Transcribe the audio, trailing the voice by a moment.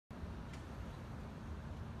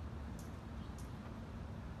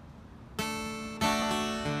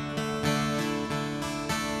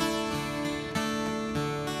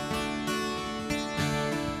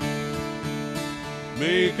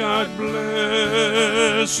May God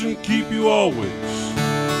bless and keep you always.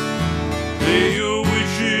 May your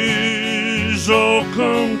wishes all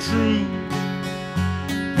come true.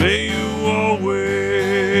 May you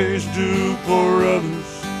always do for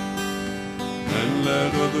others and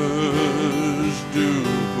let others do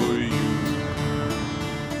for you.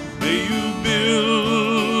 May you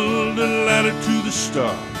build a ladder to the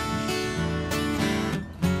stars,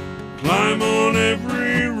 climb on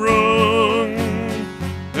every rung,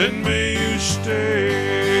 and may you stay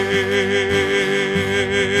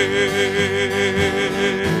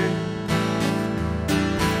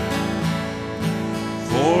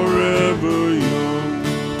forever young.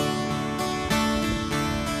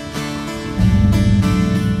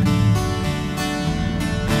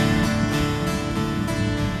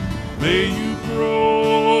 May you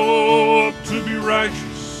grow up to be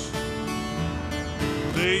righteous.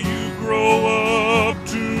 May you grow up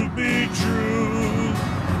to be true.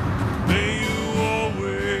 May you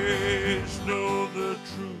always know the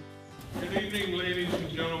truth. Good evening, ladies and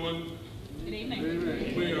gentlemen. Good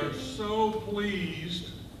evening. We are so pleased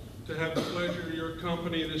to have the pleasure of your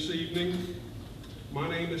company this evening. My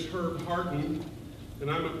name is Herb Harton,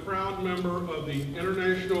 and I'm a proud member of the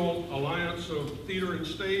International Alliance of Theater and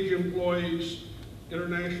Stage Employees,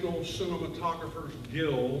 International Cinematographers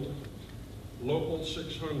Guild, Local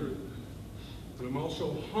 600. And I'm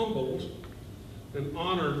also humbled and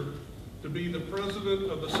honored to be the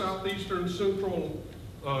president of the Southeastern Central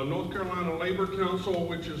North Carolina Labor Council,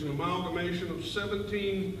 which is an amalgamation of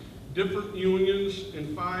 17 different unions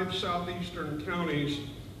in 5 southeastern counties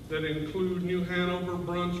that include New Hanover,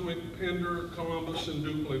 Brunswick, Pender, Columbus, and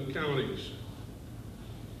Duplin counties.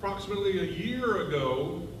 Approximately a year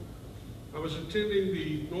ago, I was attending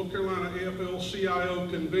the North Carolina AFL-CIO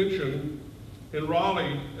convention in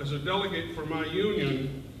Raleigh as a delegate for my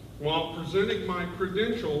union. While presenting my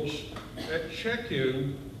credentials at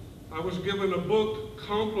check-in, I was given a book,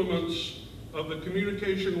 Compliments of the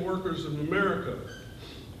Communication Workers of America.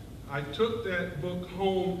 I took that book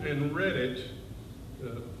home and read it.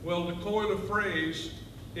 Well, to coin a phrase,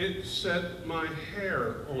 it set my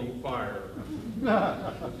hair on fire,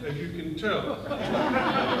 as you can tell.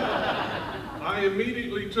 I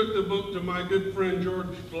immediately took the book to my good friend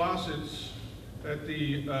George Glossitz at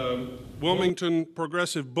the Wilmington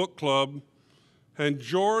Progressive Book Club, and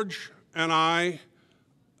George and I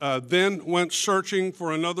then went searching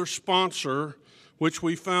for another sponsor, which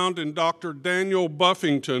we found in Dr. Daniel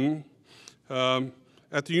Buffington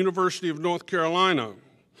at the University of North Carolina.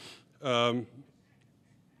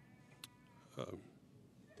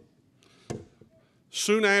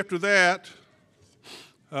 Soon after that,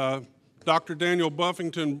 Dr. Daniel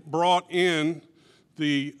Buffington brought in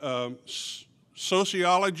the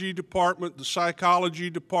sociology department, the psychology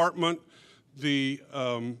department, the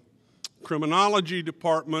criminology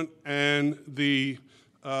department, and the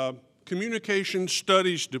communication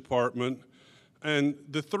studies department. And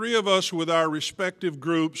the 3 of us with our respective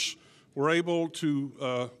groups were able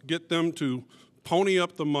to get them to pony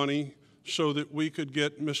up the money so that we could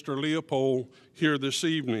get Mr. Leopold here this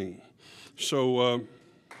evening. So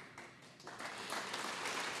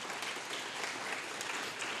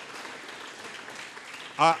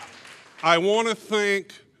I want to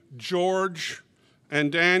thank George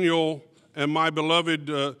and Daniel and my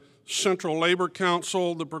beloved Central Labor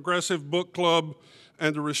Council, the Progressive Book Club,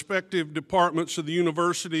 and the respective departments of the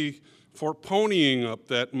university for ponying up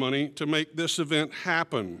that money to make this event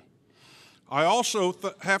happen. I also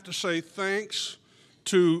have to say thanks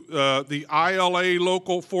to the ILA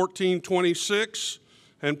Local 1426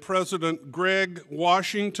 and President Greg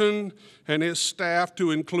Washington and his staff,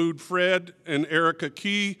 to include Fred and Erica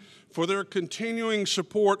Key, for their continuing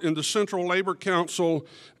support in the Central Labor Council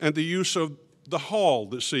and the use of the hall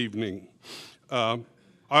this evening.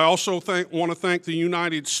 I also want to thank the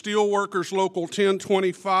United Steelworkers Local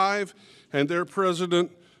 1025 and their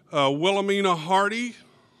president, Wilhelmina Hardy,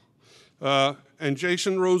 and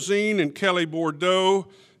Jason Rosine and Kelly Bordeaux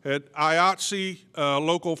at IATSE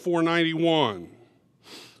Local 491.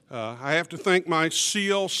 I have to thank my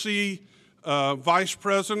CLC vice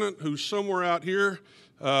president, who's somewhere out here,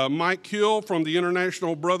 Mike Hill from the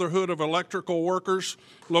International Brotherhood of Electrical Workers,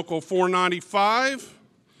 Local 495,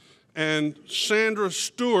 and Sandra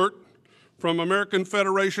Stewart from American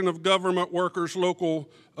Federation of Government Workers, Local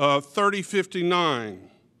 3059.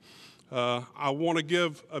 I want to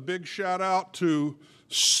give a big shout out to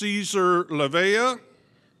Caesar Lavea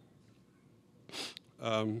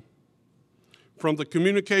from the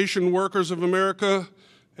Communication Workers of America,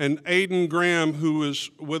 and Aidan Graham, who is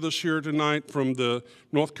with us here tonight from the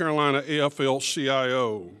North Carolina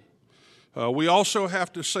AFL-CIO. We also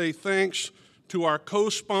have to say thanks to our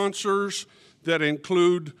co-sponsors that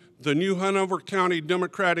include the New Hanover County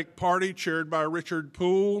Democratic Party, chaired by Richard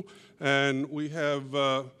Poole, and we have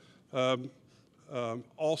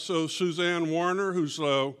also Suzanne Warner, who's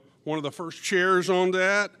one of the first chairs on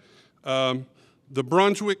that. The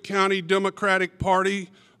Brunswick County Democratic Party,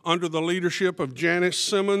 under the leadership of Janice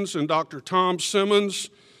Simmons and Dr. Tom Simmons.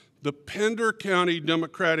 The Pender County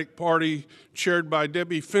Democratic Party, chaired by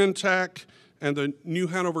Debbie Fintak, and the New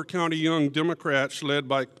Hanover County Young Democrats, led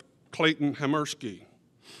by Clayton Hamersky.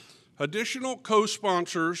 Additional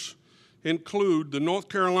co-sponsors include the North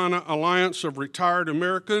Carolina Alliance of Retired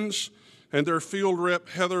Americans and their field rep,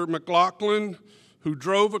 Heather McLaughlin, who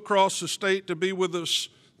drove across the state to be with us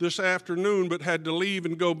this afternoon, but had to leave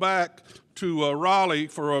and go back to Raleigh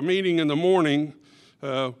for a meeting in the morning.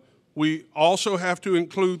 We also have to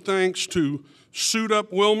include thanks to Suit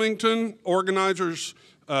Up Wilmington, organizers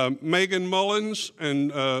Megan Mullins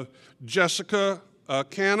and Jessica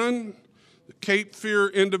Cannon, Cape Fear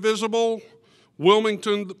Indivisible,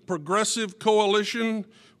 Wilmington Progressive Coalition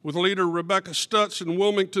with leader Rebecca Stutz, and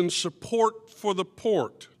Wilmington Support for the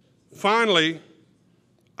Port. Finally,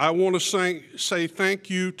 I want to say thank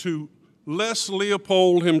you to Les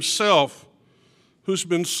Leopold himself, who's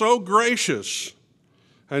been so gracious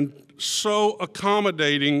and so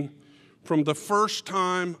accommodating from the first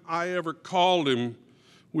time I ever called him.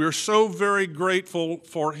 We're so very grateful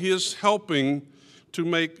for his helping to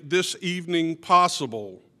make this evening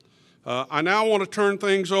possible. I now want to turn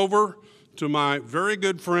things over to my very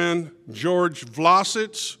good friend, George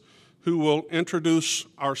Vlasits, who will introduce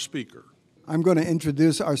our speaker. I'm going to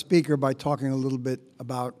introduce our speaker by talking a little bit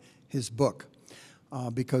about his book,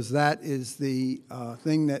 because that is the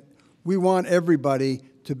thing that we want everybody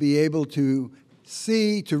to be able to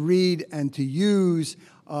see, to read, and to use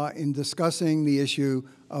in discussing the issue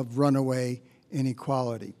of runaway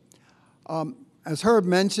inequality. As Herb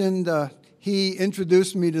mentioned, he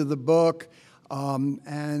introduced me to the book,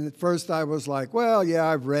 and at first I was like, well, yeah,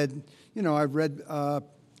 I've read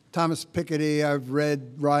Thomas Piketty, I've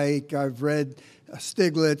read Reich, I've read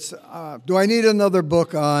Stiglitz. Do I need another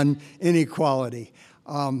book on inequality?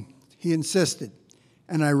 He insisted,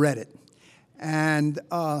 and I read it. And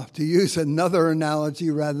to use another analogy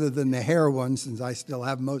rather than the hair one, since I still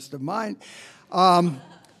have most of mine,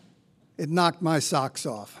 it knocked my socks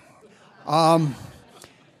off.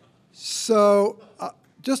 So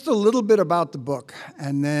just a little bit about the book,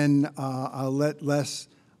 and then I'll let Les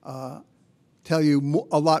tell you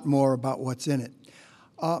a lot more about what's in it.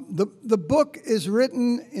 The book is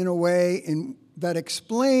written in a way that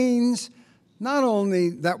explains not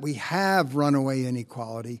only that we have runaway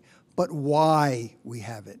inequality, but why we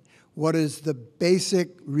have it. What is the basic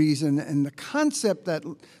reason? And the concept that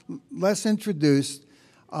Les introduced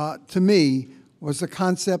to me was the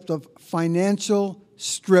concept of financial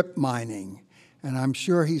strip mining. And I'm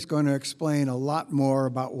sure he's going to explain a lot more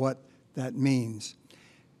about what that means.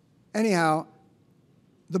 Anyhow,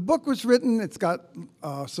 the book was written, it's got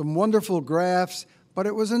some wonderful graphs, but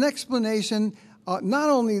it was an explanation not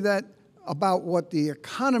only that about what the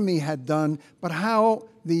economy had done, but how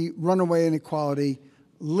the runaway inequality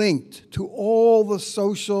linked to all the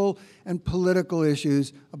social and political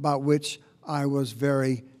issues about which I was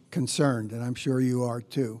very concerned, and I'm sure you are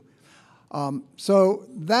too. So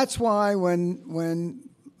that's why when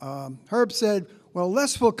Herb said, well,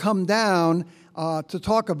 Les will come down to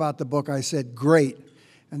talk about the book, I said, great.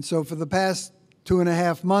 And so for the past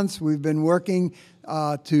 2.5 months, we've been working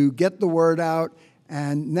to get the word out,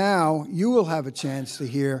 and now you will have a chance to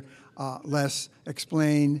hear Les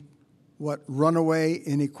explain what runaway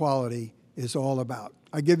inequality is all about.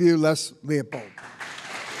 I give you Les Leopold.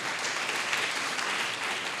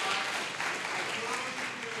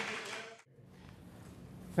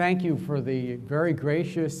 Thank you for the very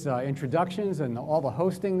gracious introductions and all the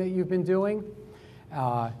hosting that you've been doing.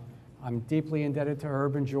 I'm deeply indebted to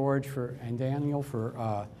Herb and George and Daniel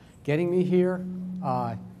for getting me here.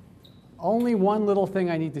 Only one little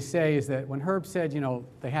thing I need to say is that when Herb said,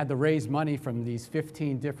 they had to raise money from these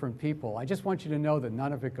 15 different people, I just want you to know that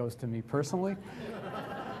none of it goes to me personally.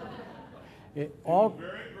 It all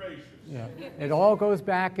goes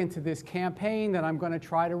back into this campaign that I'm going to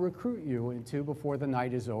try to recruit you into before the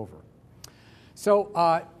night is over.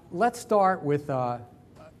 So let's start with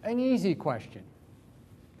an easy question.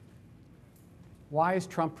 Why is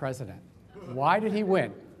Trump president? Why did he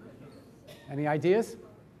win? Any ideas?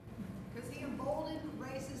 Because he emboldened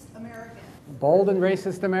racist Americans. Emboldened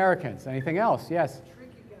racist Americans. Anything else? Yes?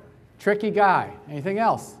 Tricky guy. Tricky guy. Anything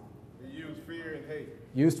else? He used fear and hate.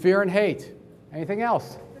 Used fear and hate. Anything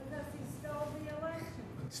else? Because he stole the election.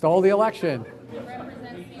 Stole the election. He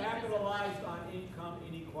capitalized on income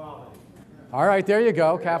inequality. All right, there you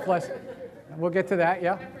go, capitalist. We'll get to that,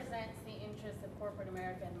 yeah? Represents the interests of corporate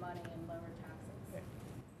America and money and lower taxes.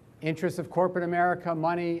 Interests of corporate America,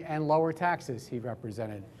 money, and lower taxes he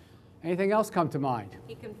represented. Anything else come to mind?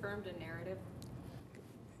 He confirmed a narrative.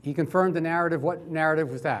 He confirmed the narrative. What narrative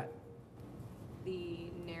was that? The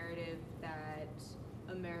narrative that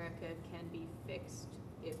America can be fixed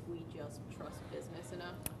if we just trust business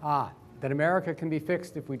enough. That America can be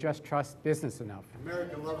fixed if we just trust business enough.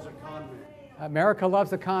 America loves a con man. America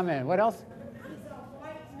loves a con man. What else?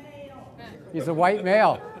 He's a white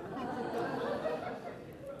male. He's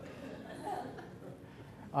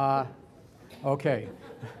a white male. Okay.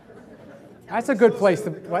 That's a good place to,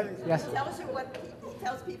 what? Yes? He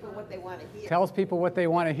tells people what they want to hear. Tells people what they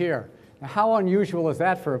want to hear. Now, how unusual is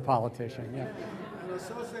that for a politician?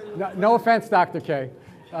 Yeah. No offense, Dr. K.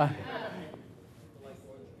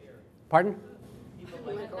 Pardon?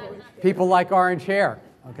 People like orange hair.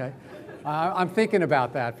 Okay. I'm thinking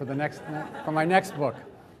about that for my next book.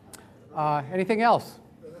 Anything else?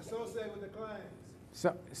 Associate with the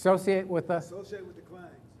clans. Associate with the clans.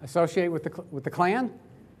 Associate with the Klan?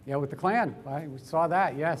 Yeah, with the Klan. We saw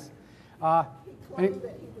that. Yes. He claimed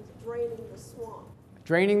that he was draining the swamp.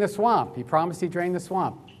 Draining the swamp. He promised he'd drain the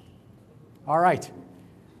swamp. All right.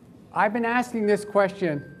 I've been asking this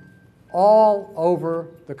question all over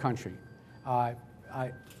the country. I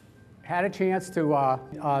had a chance to,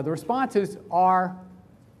 the responses are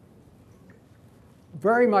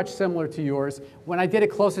very much similar to yours. When I did it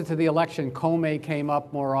closer to the election, Comey came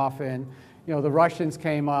up more often. You know, the Russians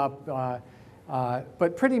came up.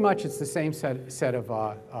 But pretty much it's the same set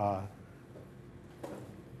of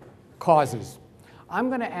causes. I'm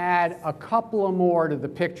going to add a couple of more to the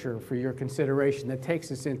picture for your consideration that takes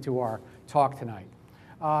us into our talk tonight.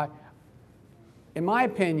 In my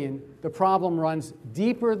opinion, the problem runs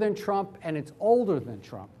deeper than Trump and it's older than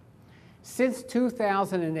Trump. Since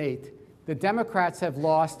 2008, the Democrats have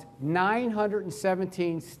lost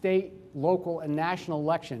 917 state, local, and national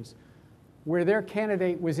elections where their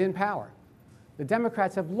candidate was in power. The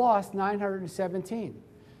Democrats have lost 917.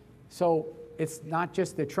 So it's not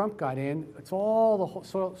just that Trump got in, it's all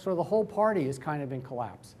so the whole party is kind of in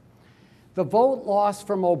collapse. The vote loss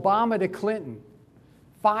from Obama to Clinton,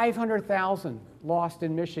 500,000 lost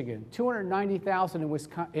in Michigan, 290,000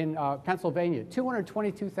 in Pennsylvania,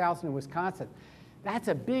 222,000 in Wisconsin. That's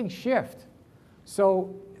a big shift.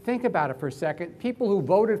 So think about it for a second. People who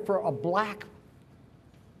voted for a black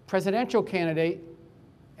presidential candidate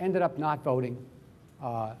ended up not voting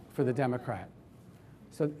for the Democrat.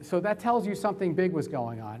 So that tells you something big was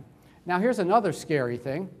going on. Now here's another scary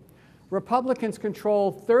thing. Republicans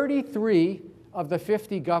control 33 of the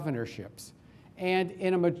 50 governorships. And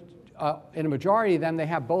in a majority of them, they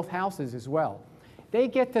have both houses as well. They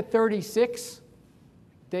get to 36,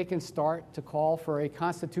 they can start to call for a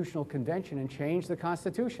constitutional convention and change the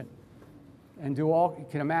Constitution. And do all, you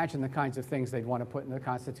can imagine the kinds of things they'd want to put in the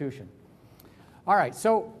Constitution. All right,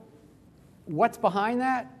 so what's behind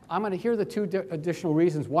that? I'm going to hear the two additional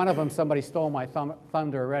reasons. One of them, somebody stole my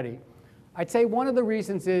thunder already. I'd say one of the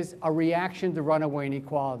reasons is a reaction to runaway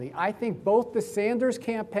inequality. I think both the Sanders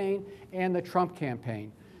campaign and the Trump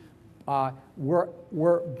campaign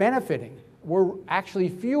were benefiting, were actually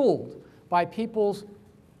fueled by people's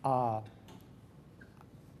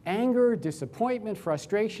anger, disappointment,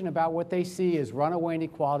 frustration about what they see as runaway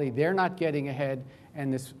inequality. They're not getting ahead,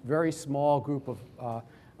 and this very small group of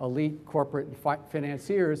elite corporate and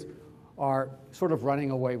financiers are sort of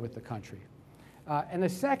running away with the country. And the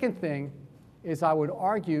second thing is I would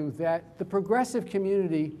argue that the progressive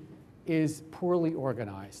community is poorly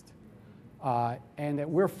organized and that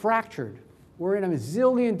we're fractured. We're in a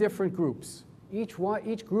zillion different groups, each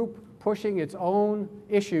group pushing its own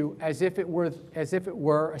issue as if it were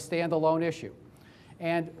a standalone issue.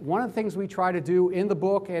 And one of the things we try to do in the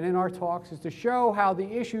book and in our talks is to show how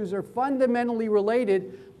the issues are fundamentally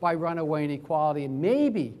related by runaway inequality, and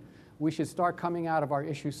maybe we should start coming out of our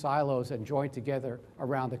issue silos and join together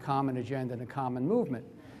around a common agenda and a common movement.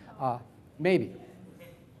 Maybe.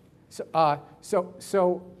 So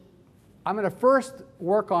I'm going to first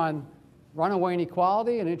work on runaway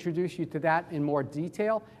inequality and introduce you to that in more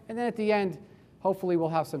detail. And then at the end, hopefully we'll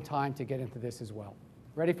have some time to get into this as well.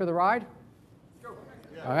 Ready for the ride?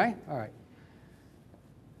 Yeah. All right? All right.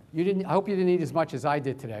 I hope you didn't eat as much as I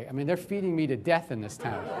did today. I mean, they're feeding me to death in this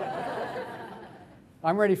town.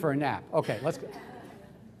 I'm ready for a nap. Okay, let's go.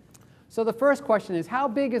 So the first question is, how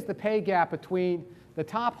big is the pay gap between the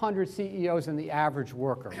top 100 CEOs and the average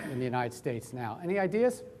worker in the United States now? Any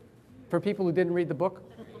ideas for people who didn't read the book?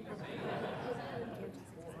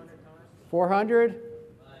 400?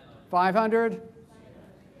 500?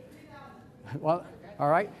 Well, all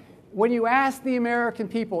right. When you ask the American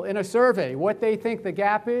people in a survey what they think the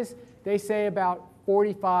gap is, they say about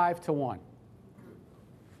 45 to 1.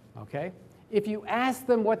 Okay? If you ask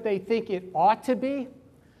them what they think it ought to be,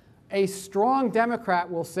 a strong Democrat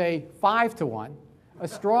will say 5 to 1. A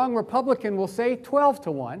strong Republican will say 12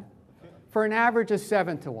 to 1 for an average of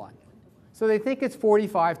 7 to 1. So they think it's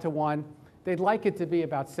 45 to 1. They'd like it to be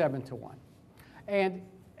about 7 to 1. And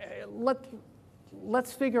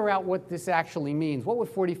let's figure out what this actually means. What would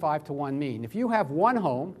 45 to 1 mean? If you have one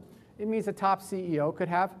home, it means a top CEO could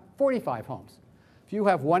have 45 homes. If you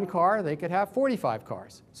have one car, they could have 45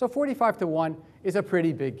 cars. So 45 to 1 is a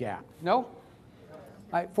pretty big gap. No?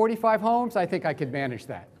 45 homes, I think I could manage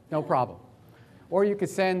that. No problem. Or you could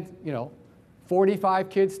send, 45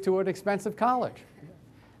 kids to an expensive college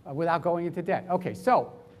without going into debt. Okay,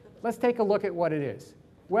 so let's take a look at what it is.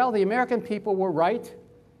 Well, the American people were right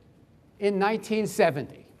in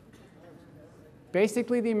 1970.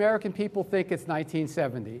 Basically, the American people think it's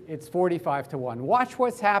 1970. It's 45 to 1. Watch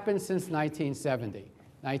what's happened since 1970.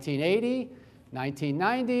 1980,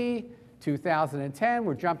 1990, 2010.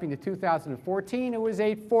 We're jumping to 2014. It was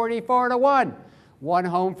 844 to 1. One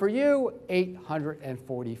home for you,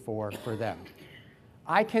 844 for them.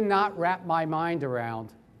 I cannot wrap my mind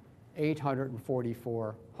around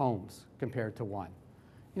 844 homes compared to one.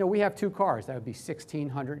 We have 2 cars. That would be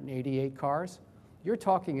 1,688 cars. You're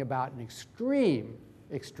talking about an extreme,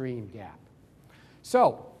 extreme gap.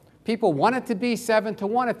 So people want it to be 7 to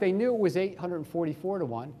 1. If they knew it was 844 to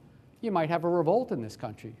 1, you might have a revolt in this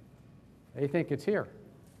country. They think it's here.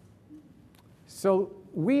 So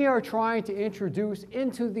we are trying to introduce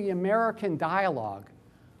into the American dialogue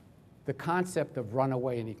the concept of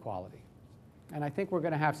runaway inequality. And I think we're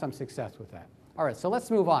going to have some success with that. All right, so let's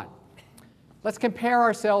move on. Let's compare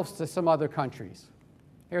ourselves to some other countries.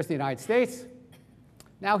 Here's the United States.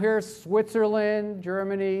 Now here's Switzerland,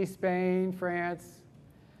 Germany, Spain, France.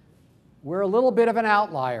 We're a little bit of an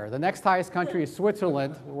outlier. The next highest country is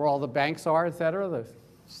Switzerland, where all the banks are, et cetera, the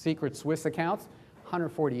secret Swiss accounts,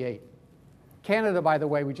 148. Canada, by the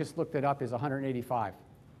way, we just looked it up, is 185.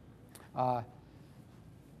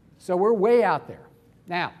 So we're way out there.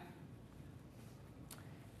 Now,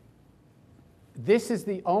 this is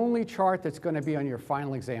the only chart that's going to be on your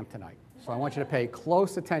final exam tonight. So I want you to pay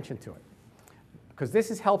close attention to it, because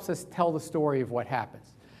this helps us tell the story of what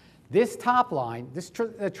happens. This top line, this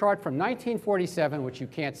chart from 1947, which you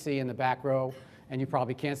can't see in the back row, and you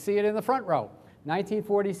probably can't see it in the front row,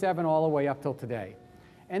 1947 all the way up till today.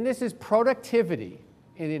 And this is productivity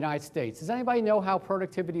in the United States. Does anybody know how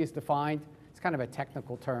productivity is defined? It's kind of a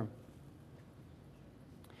technical term.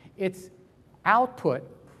 It's output,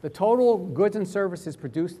 the total goods and services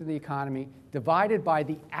produced in the economy, divided by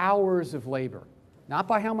the hours of labor. Not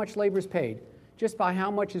by how much labor is paid, just by how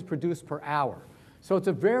much is produced per hour. So it's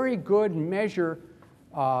a very good measure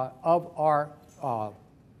of our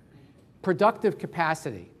productive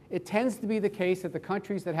capacity. It tends to be the case that the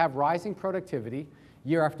countries that have rising productivity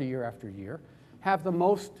year after year after year have the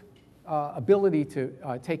most ability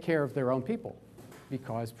to take care of their own people,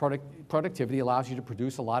 because productivity allows you to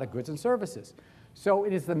produce a lot of goods and services. So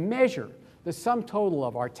it is the measure, the sum total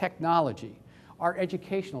of our technology, our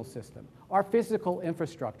educational system, our physical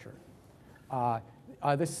infrastructure,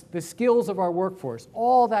 the skills of our workforce.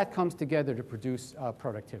 All that comes together to produce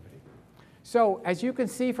productivity. So as you can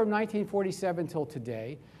see from 1947 till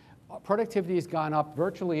today, productivity has gone up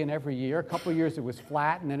virtually in every year. A couple of years it was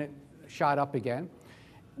flat, and then it shot up again.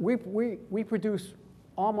 We produce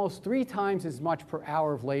almost 3 times as much per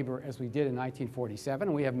hour of labor as we did in 1947,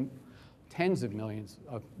 and we have tens of millions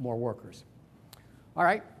of more workers. All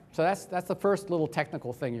right, so that's the first little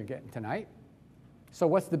technical thing you're getting tonight. So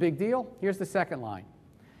what's the big deal? Here's the second line.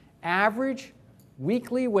 Average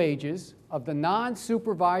weekly wages of the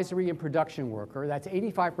non-supervisory and production worker, that's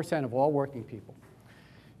 85% of all working people.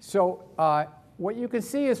 So what you can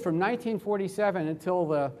see is from 1947 until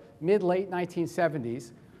the mid-late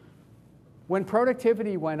 1970s, when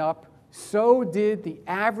productivity went up, so did the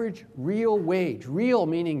average real wage. Real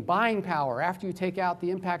meaning buying power after you take out the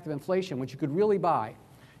impact of inflation, which you could really buy.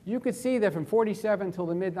 You could see that from 47 until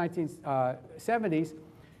the mid-1970s,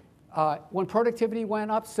 when productivity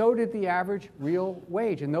went up, so did the average real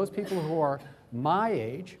wage. And those people who are my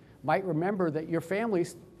age might remember that your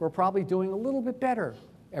families were probably doing a little bit better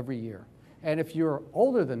every year. And if you're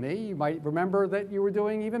older than me, you might remember that you were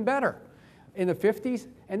doing even better. In the 50s,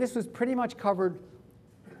 and this was pretty much covered,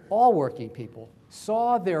 all working people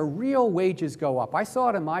saw their real wages go up. I saw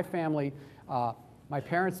it in my family. My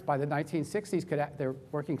parents, by the 1960s, they're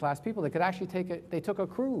working class people, they could actually they took a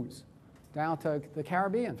cruise down to the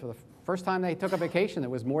Caribbean for the first time they took a vacation that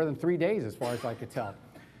was more than 3 days, as far as I could tell.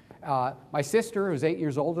 My sister, who's 8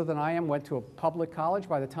 years older than I am, went to a public college.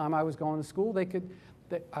 By the time I was going to school,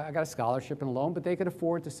 I got a scholarship and a loan, but they could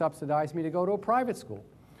afford to subsidize me to go to a private school.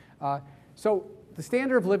 So the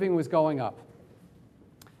standard of living was going up.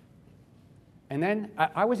 And then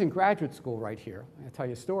I was in graduate school right here. I'll tell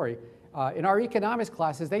you a story. In our economics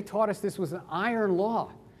classes, they taught us this was an iron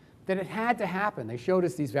law, that it had to happen. They showed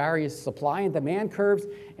us these various supply and demand curves,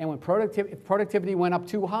 and when productivity went up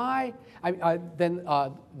too high, then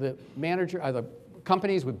the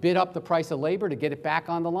companies would bid up the price of labor to get it back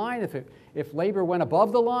on the line. If labor went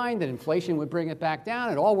above the line, then inflation would bring it back down.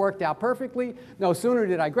 It all worked out perfectly. No sooner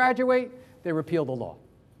did I graduate, they repealed the law.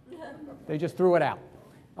 They just threw it out.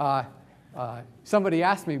 Somebody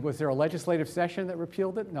asked me, was there a legislative session that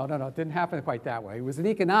repealed it? No, it didn't happen quite that way. It was an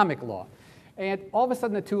economic law. And all of a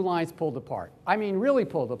sudden, the two lines pulled apart. I mean, really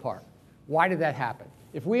pulled apart. Why did that happen?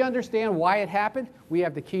 If we understand why it happened, we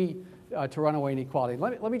have the key to runaway inequality.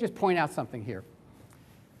 Let me just point out something here.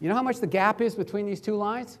 You know how much the gap is between these two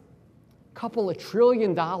lines? A couple of $1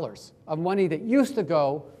 trillion of money that used to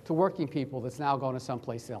go to working people that's now going to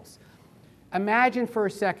someplace else. Imagine for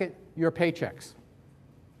a second your paychecks.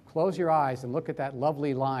 Close your eyes and look at that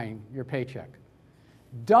lovely line, your paycheck.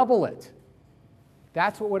 Double it.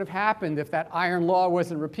 That's what would have happened if that iron law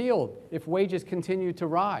wasn't repealed, if wages continued to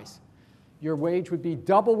rise. Your wage would be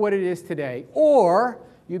double what it is today, or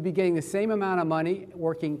you'd be getting the same amount of money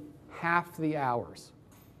working half the hours.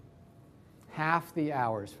 Half the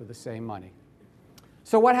hours for the same money.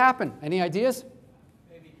 So what happened? Any ideas?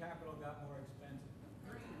 Maybe capital got more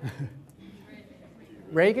expensive.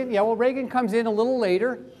 Reagan? Yeah, well, Reagan comes in a little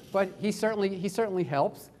later, but he certainly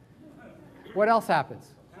helps. What else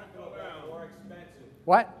happens? Capital got more expensive.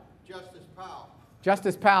 What? Justice Powell.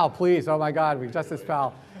 Justice Powell, please. Oh my God, Justice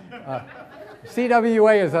Powell.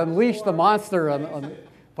 CWA has unleashed the monster on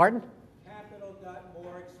pardon? Capital got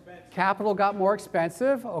more expensive. Capital got more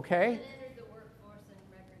expensive, okay.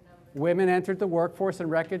 Women entered the workforce in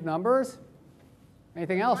record numbers.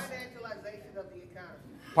 Anything else? Financialization of the economy.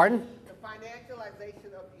 Pardon? The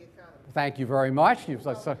financialization of the economy. Thank you very much.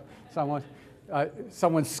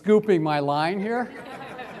 Someone's scooping my line here.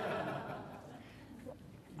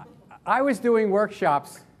 I was doing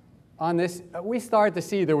workshops on this. We started to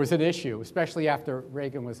see there was an issue, especially after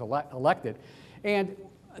Reagan was elected. And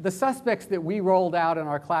the suspects that we rolled out in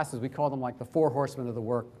our classes, we called them like the 4 horsemen of the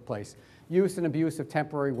workplace. Use and abuse of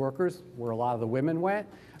temporary workers, where a lot of the women went.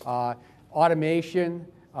 Automation,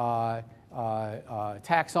 tax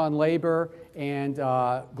on labor, and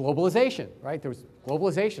globalization, right? There was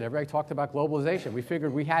globalization. Everybody talked about globalization. We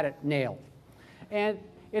figured we had it nailed. And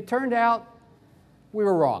it turned out we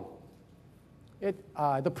were wrong.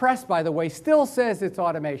 The press, by the way, still says it's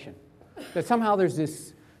automation. That somehow there's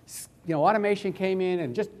this, automation came in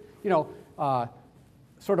and just,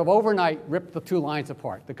 sort of overnight ripped the two lines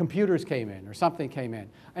apart. The computers came in or something came in.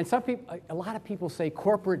 And a lot of people say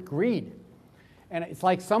corporate greed. And it's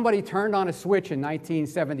like somebody turned on a switch in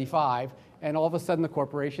 1975 and all of a sudden the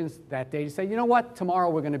corporations that day say, you know what,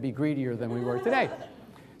 tomorrow we're going to be greedier than we were today.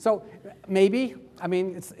 So maybe,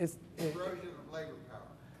 Suppression of labor power.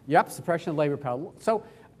 Yep, suppression of labor power. So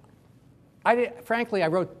frankly, I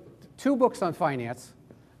wrote 2 books on finance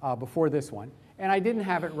before this one. And I didn't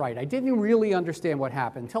have it right. I didn't really understand what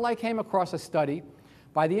happened until I came across a study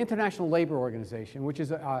by the International Labor Organization, which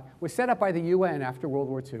was set up by the UN after World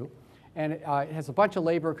War II. And it has a bunch of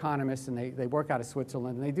labor economists, and they work out of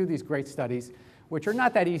Switzerland. And they do these great studies, which are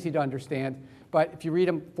not that easy to understand. But if you read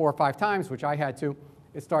them 4 or 5 times, which I had to,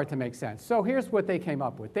 it started to make sense. So here's what they came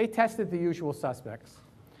up with. They tested the usual suspects.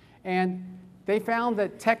 And they found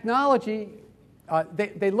that technology,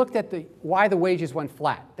 they looked at why the wages went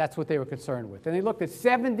flat. That's what they were concerned with. And they looked at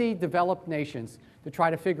 70 developed nations to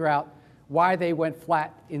try to figure out why they went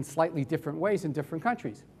flat in slightly different ways in different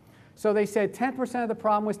countries. So they said 10% of the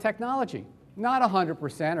problem was technology, not 100%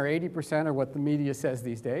 or 80% or what the media says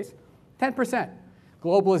these days, 10%.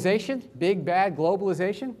 Globalization, big bad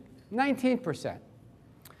globalization, 19%.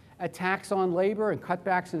 A tax on labor and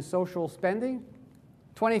cutbacks in social spending,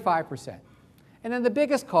 25%. And then the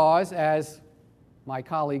biggest cause, as my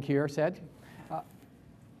colleague here said,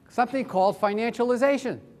 something called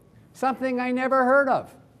financialization, something I never heard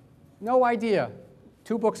of. No idea.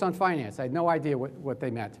 2 books on finance. I had no idea what they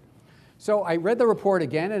meant. So I read the report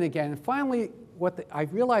again and again, and finally I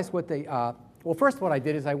realized what they, well, first what I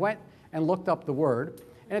did is I went and looked up the word,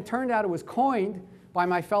 and it turned out it was coined by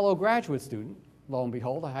my fellow graduate student, lo and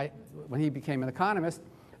behold, when he became an economist.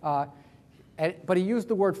 But he used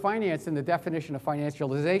the word finance in the definition of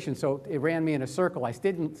financialization, so it ran me in a circle. I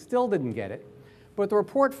still didn't get it. But the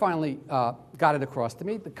report finally got it across to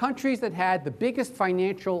me. The countries that had the biggest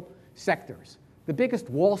financial sectors, the biggest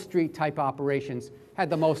Wall Street type operations, had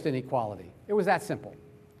the most inequality. It was that simple.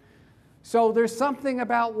 So there's something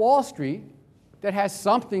about Wall Street that has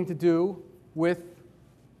something to do with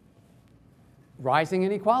rising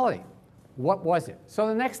inequality. What was it? So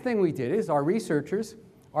the next thing we did is our researchers,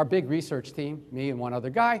 our big research team, me and one other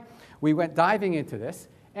guy, we went diving into this,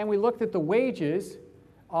 and we looked at the wages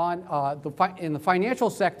on, in the financial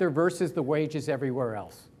sector versus the wages everywhere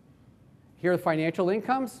else. Here are the financial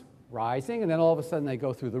incomes rising, and then all of a sudden they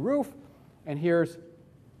go through the roof, and here's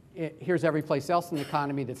every place else in the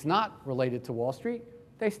economy that's not related to Wall Street.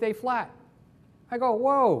 They stay flat. I go,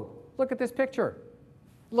 whoa, look at this picture.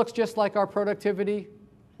 It looks just like our productivity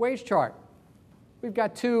wage chart. We've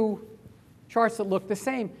got two charts that look the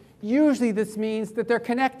same. Usually this means that they're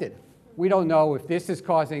connected. We don't know if this is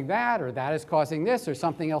causing that, or that is causing this, or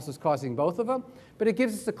something else is causing both of them, but it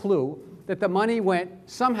gives us a clue that the money went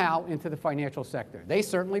somehow into the financial sector. They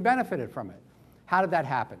certainly benefited from it. How did that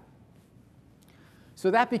happen?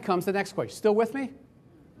 So that becomes the next question. Still with me?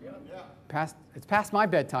 Yeah. It's past my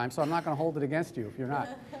bedtime, so I'm not going to hold it against you if you're not.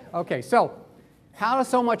 Okay, so how does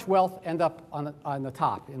so much wealth end up on the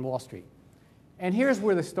top in Wall Street? And here's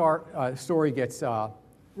where the story gets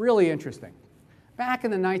really interesting. Back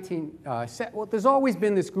in the well, there's always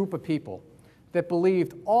been this group of people that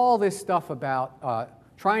believed all this stuff about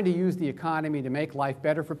trying to use the economy to make life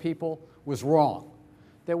better for people was wrong.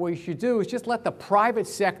 That what you should do is just let the private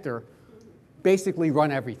sector basically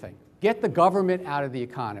run everything. Get the government out of the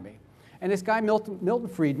economy. And this guy, Milton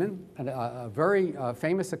Friedman, a very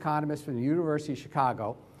famous economist from the University of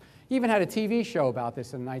Chicago, even had a TV show about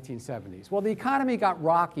this in the 1970s. Well, the economy got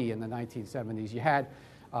rocky in the 1970s. You had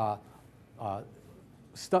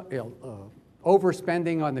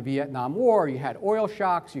overspending on the Vietnam War, you had oil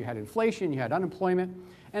shocks, you had inflation, you had unemployment,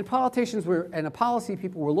 and politicians and the policy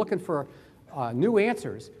people were looking for new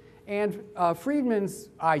answers. And Friedman's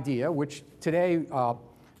idea, which today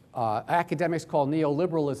academics call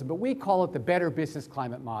neoliberalism, but we call it the better business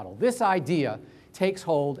climate model. This idea takes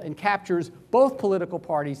hold and captures both political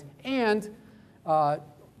parties and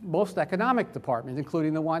most economic departments,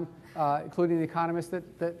 including the economists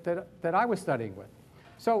that I was studying with.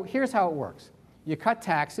 So here's how it works. You cut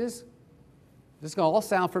taxes. This is going to all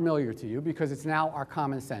sound familiar to you because it's now our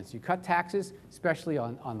common sense. You cut taxes, especially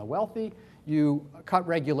on the wealthy. You cut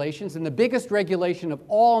regulations, and the biggest regulation of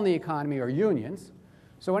all in the economy are unions.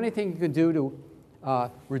 So anything you can do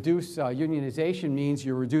to reduce unionization means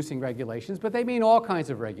you're reducing regulations, but they mean all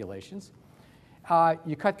kinds of regulations.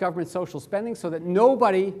 You cut government social spending so that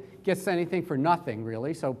nobody gets anything for nothing,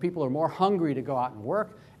 really, so people are more hungry to go out and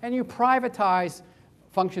work. And you privatize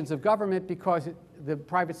functions of government because the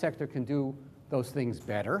private sector can do those things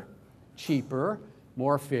better, cheaper,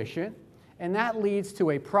 more efficient. And that leads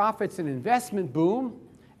to a profits and investment boom,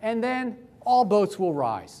 and then all boats will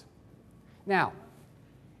rise. Now,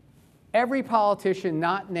 every politician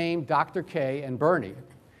not named Dr. K and Bernie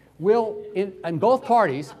will, in both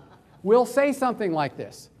parties, will say something like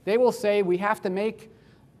this. They will say, we have to make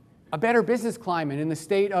a better business climate in the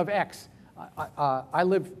state of X. I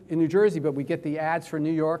live in New Jersey, but we get the ads for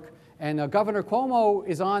New York, and Governor Cuomo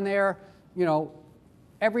is on there,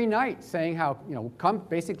 every night saying how,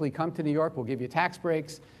 basically come to New York, we'll give you tax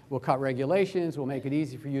breaks, we'll cut regulations, we'll make it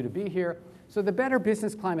easy for you to be here. So the better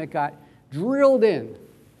business climate got drilled in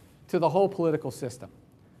to the whole political system.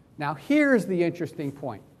 Now here's the interesting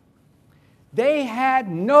point. They had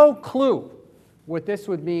no clue what this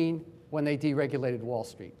would mean when they deregulated Wall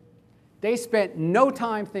Street. They spent no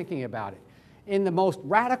time thinking about it. In the most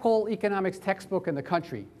radical economics textbook in the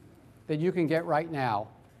country that you can get right now,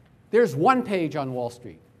 there's one page on Wall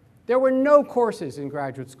Street. There were no courses in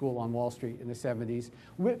graduate school on Wall Street in the 70s.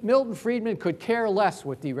 Milton Friedman could care less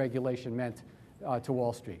what deregulation meant to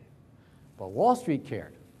Wall Street. But Wall Street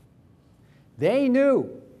cared. They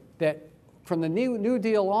knew that from the New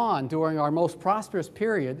Deal on, during our most prosperous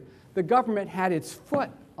period, the government had its foot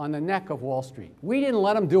on the neck of Wall Street. We didn't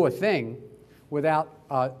let them do a thing without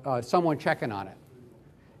someone checking on it.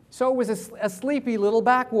 So it was a sleepy little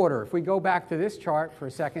backwater. If we go back to this chart for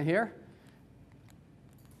a second here,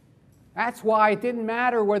 that's why it didn't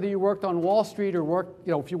matter whether you worked on Wall Street or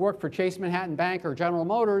if you worked for Chase Manhattan Bank or General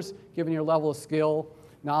Motors, given your level of skill,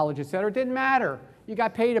 knowledge, et cetera, it didn't matter. You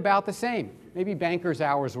got paid about the same. Maybe bankers'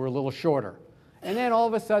 hours were a little shorter. And then all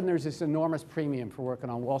of a sudden there's this enormous premium for working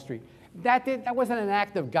on Wall Street. That wasn't an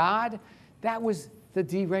act of God. That was the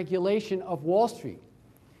deregulation of Wall Street.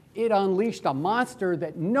 it unleashed a monster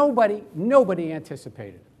that nobody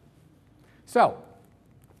anticipated. So,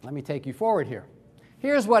 let me take you forward here.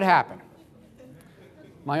 Here's what happened.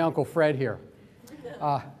 My Uncle Fred here.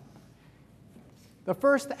 The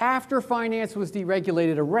first, after finance was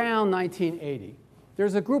deregulated around 1980,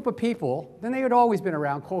 there's a group of people, then they had always been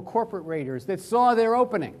around, called corporate raiders, that saw their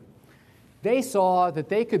opening. They saw that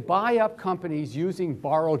they could buy up companies using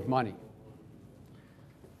borrowed money.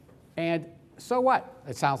 And so what?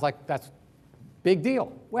 It sounds like that's a big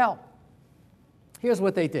deal. Well, here's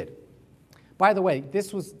what they did. By the way,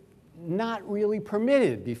 this was not really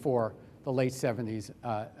permitted before the late 70s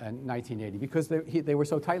and 1980 because they were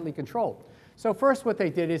so tightly controlled. So first what they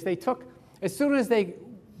did is they took, as soon as they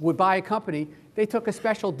would buy a company, they took a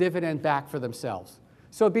special dividend back for themselves.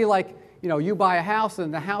 So it'd be like, you know, you buy a house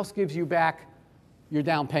and the house gives you back your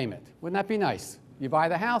down payment. Wouldn't that be nice? You buy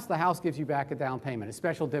the house gives you back a down payment, a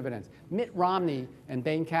special dividends. Mitt Romney and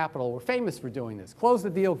Bain Capital were famous for doing this. Close the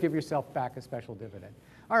deal, give yourself back a special dividend.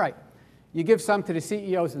 All right, you give some to the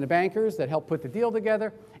CEOs and the bankers that help put the deal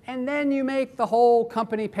together, and then you make the whole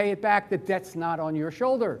company pay it back. The debt's not on your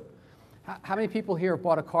shoulder. How many people here have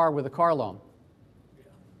bought a car with a car loan?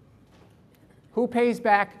 Who pays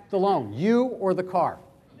back the loan, you or the car?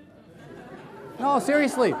 No,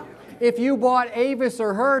 seriously. If you bought Avis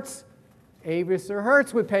or Hertz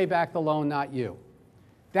would pay back the loan, not you.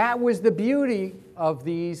 That was the beauty of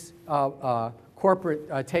these corporate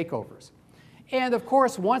takeovers. And of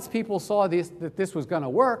course, once people saw that this was going to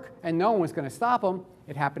work and no one was going to stop them,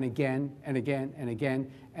 it happened again and again and again.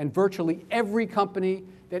 And virtually every company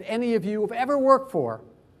that any of you have ever worked for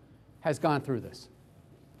has gone through this.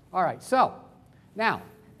 All right, so now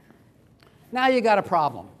you got a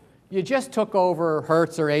problem. You just took over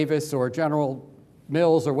Hertz or Avis or General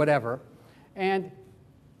Mills or whatever, and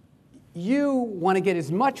you want to get as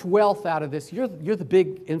much wealth out of this. You're the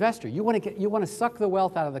big investor. You want to suck the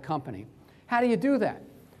wealth out of the company. How do you do that?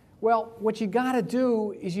 Well, what you got to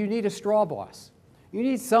do is you need a straw boss. You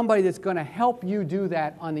need somebody that's going to help you do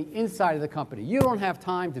that on the inside of the company. You don't have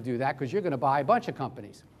time to do that because you're going to buy a bunch of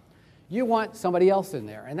companies. You want somebody else in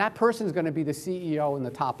there, and that person is going to be the CEO and the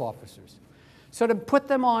top officers. So to put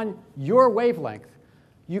them on your wavelength,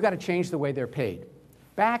 you got to change the way they're paid.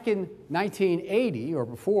 Back in 1980 or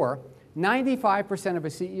before, 95% of a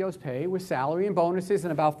CEO's pay was salary and bonuses,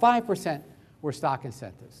 and about 5% were stock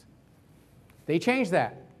incentives. They changed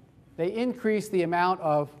that. They increased the amount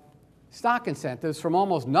of stock incentives from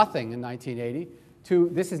almost nothing in 1980 to,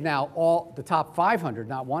 this is now all the top 500,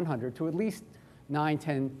 not 100, to at least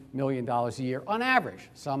 $9–10 million a year on average,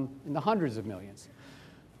 some in the hundreds of millions.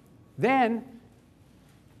 Then,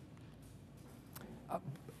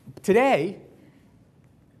 today,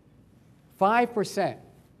 5%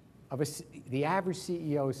 of the average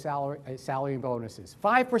CEO's salary and bonuses.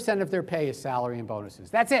 5% of their pay is salary and bonuses.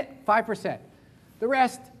 That's it, 5%. The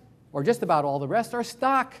rest, or just about all the rest, are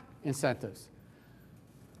stock incentives.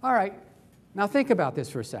 All right, now think about this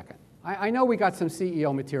for a second. I know we got some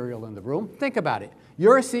CEO material in the room. Think about it.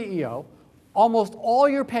 You're a CEO. Almost all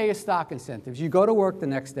your pay is stock incentives. You go to work the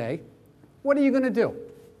next day. What are you going to do?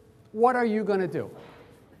 What are you going to do?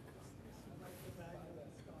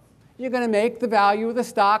 You're going to make the value of the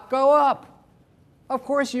stock go up. Of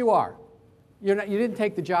course you are. You didn't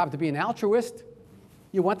take the job to be an altruist.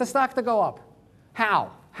 You want the stock to go up.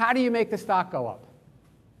 How? How do you make the stock go up?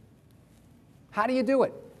 How do you do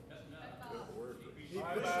it?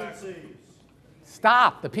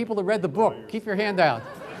 Stop. The people that read the book, keep your hand down.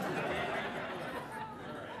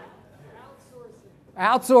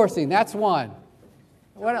 Outsourcing, that's one.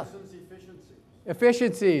 What else?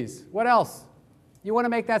 Efficiencies. What else? You want to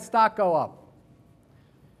make that stock go up.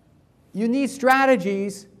 You need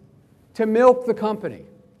strategies to milk the company.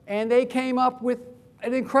 And they came up with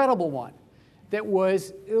an incredible one that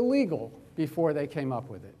was illegal before they came up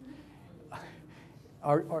with it,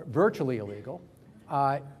 or virtually illegal.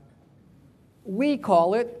 We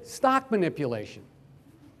call it stock manipulation.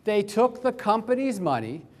 They took the company's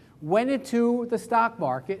money, went into the stock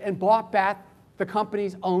market, and bought back the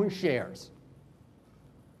company's own shares.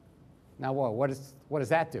 Now, what does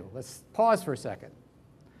that do? Let's pause for a second.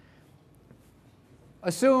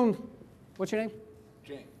 Assume, what's your name?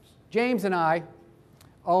 James. James and I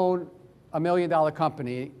own a $1 million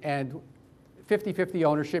company and 50-50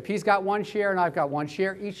 ownership. He's got one share and I've got one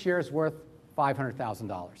share. Each share is worth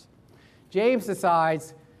 $500,000. James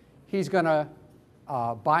decides he's going to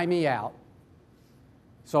buy me out.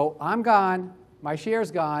 So I'm gone. My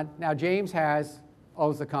share's gone. Now James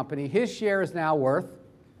owns the company. His share is now worth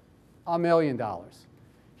 $1 million.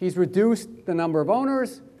 He's reduced the number of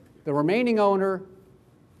owners. The remaining owner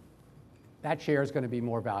that share is going to be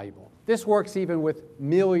more valuable. This works even with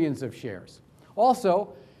millions of shares.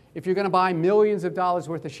 Also, if you're going to buy millions of dollars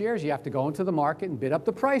worth of shares, you have to go into the market and bid up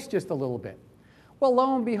the price just a little bit. Well,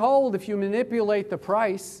 lo and behold, if you manipulate the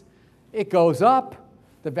price, it goes up,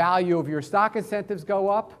 the value of your stock incentives go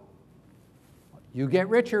up, you get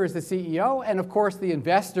richer as the CEO, and of course the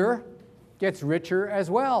investor gets richer as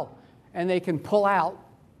well. And they can pull out,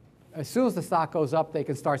 as soon as the stock goes up, they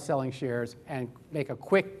can start selling shares and make a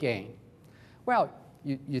quick gain. Well,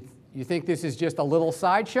 you think this is just a little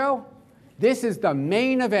sideshow? This is the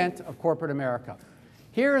main event of corporate America.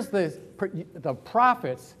 Here's the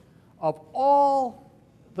profits of all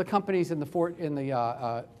the companies in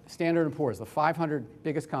the Standard & Poor's, the 500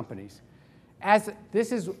 biggest companies.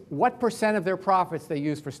 This is what percent of their profits they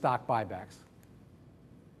use for stock buybacks.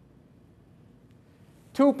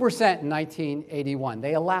 2% in 1981.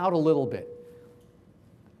 They allowed a little bit.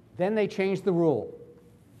 Then they changed the rule.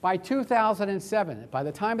 By 2007, by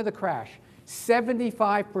the time of the crash,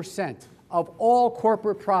 75% of all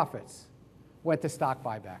corporate profits went to stock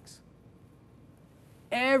buybacks.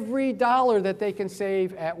 Every dollar that they can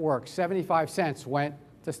save at work, 75 cents, went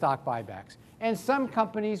to stock buybacks. And some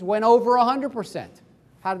companies went over 100%.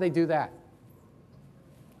 How did they do that?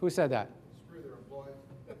 Who said that? Screw their employees.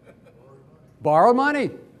 Borrow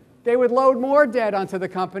money. They would load more debt onto the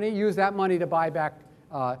company, use that money to buy back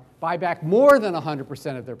more than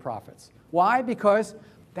 100% of their profits. Why? Because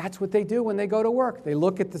that's what they do when they go to work. They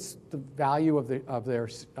look at the value of their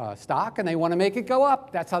stock and they want to make it go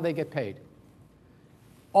up. That's how they get paid.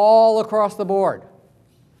 All across the board.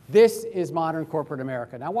 This is modern corporate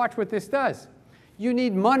America. Now watch what this does. You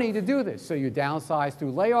need money to do this. So you downsize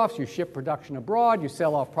through layoffs, you ship production abroad, you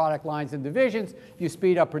sell off product lines and divisions, you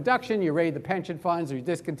speed up production, you raid the pension funds or you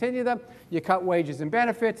discontinue them, you cut wages and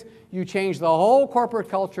benefits, you change the whole corporate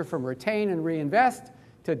culture from retain and reinvest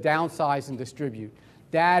to downsize and distribute.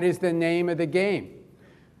 That is the name of the game.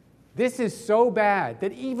 This is so bad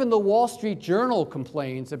that even the Wall Street Journal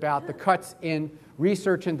complains about the cuts in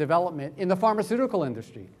research and development in the pharmaceutical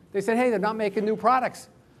industry. They said, hey, they're not making new products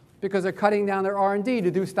because they're cutting down their R&D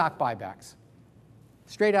to do stock buybacks.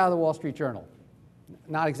 Straight out of the Wall Street Journal.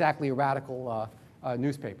 Not exactly a radical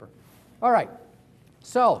newspaper. All right,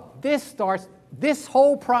 so this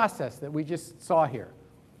whole process that we just saw here,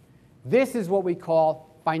 this is what we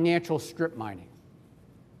call financial strip mining.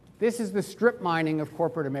 This is the strip mining of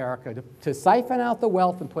corporate America to siphon out the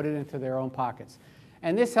wealth and put it into their own pockets.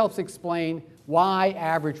 And this helps explain why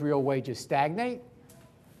average real wages stagnate,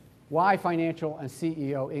 why financial and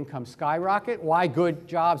CEO income skyrocket, why good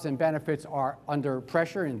jobs and benefits are under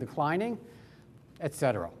pressure and declining,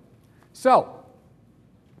 etc. So,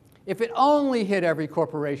 if it only hit every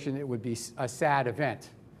corporation, it would be a sad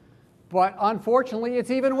event. But unfortunately,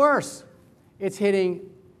 it's even worse. It's hitting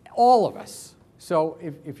all of us. So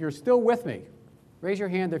if you're still with me, raise your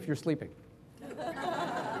hand if you're sleeping.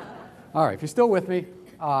 All right, if you're still with me,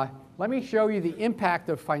 let me show you the impact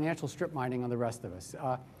of financial strip mining on the rest of us.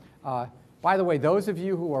 By the way, those of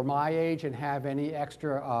you who are my age and have any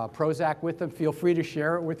extra Prozac with them, feel free to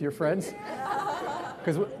share it with your friends.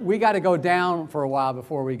 Because we got to go down for a while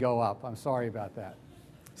before we go up. I'm sorry about that.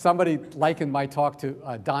 Somebody likened my talk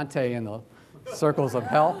to Dante in the circles of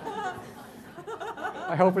hell.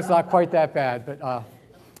 I hope it's not quite that bad, but all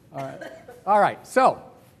right. All right, so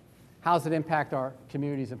how does it impact our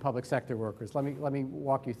communities and public sector workers? Let me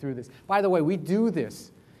walk you through this. By the way, we do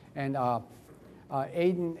this, and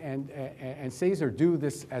Aidan and Cesar do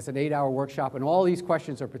this as an 8-hour workshop, and all these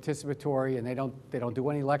questions are participatory, and they don't do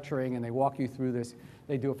any lecturing, and they walk you through this.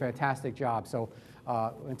 They do a fantastic job, so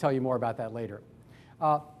I'll tell you more about that later.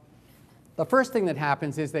 The first thing that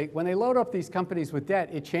happens is when they load up these companies with debt,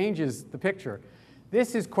 it changes the picture.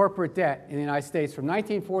 This is corporate debt in the United States from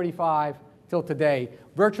 1945 till today.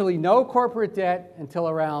 Virtually no corporate debt until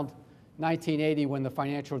around 1980 when the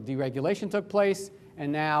financial deregulation took place, and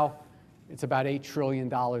now it's about $8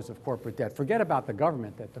 trillion of corporate debt. Forget about the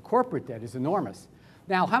government debt. The corporate debt is enormous.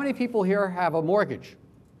 Now, how many people here have a mortgage?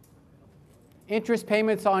 Interest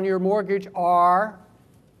payments on your mortgage are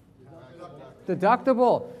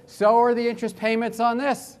deductible. So are the interest payments on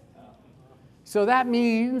this. So that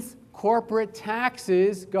means corporate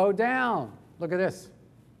taxes go down. Look at this.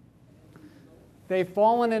 They've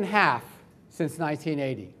fallen in half since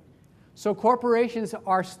 1980. So corporations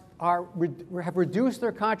have reduced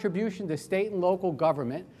their contribution to state and local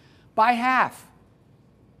government by half.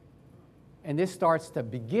 And this starts to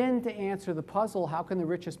begin to answer the puzzle, how can the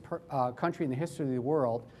richest country in the history of the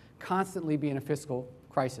world constantly be in a fiscal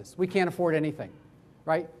crisis? We can't afford anything,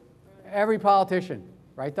 right? Every politician,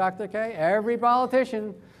 right, Dr. K? Every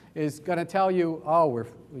politician is going to tell you, oh,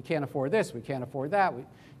 we can't afford this, we can't afford that,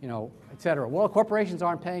 et cetera. Well, corporations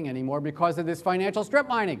aren't paying anymore because of this financial strip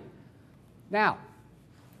mining. Now,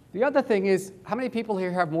 the other thing is, how many people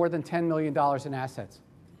here have more than $10 million in assets?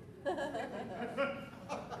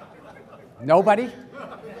 Nobody?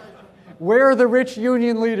 Where are the rich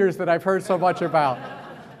union leaders that I've heard so much about?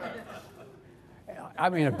 I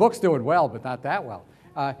mean, a book's doing well, but not that well.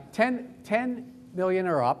 10 million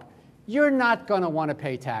or up, you're not going to want to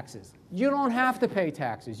pay taxes. You don't have to pay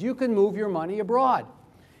taxes. You can move your money abroad.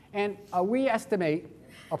 And we estimate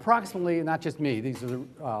approximately, not just me, these are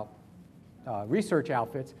the research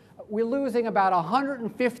outfits, we're losing about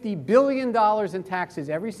 $150 billion in taxes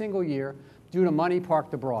every single year due to money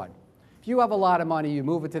parked abroad. If you have a lot of money, you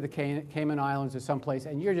move it to the Cayman Islands or someplace,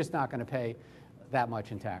 and you're just not going to pay that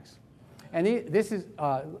much in tax. And this is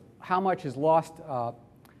how much is lost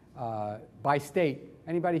by state.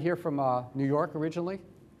 Anybody here from New York originally?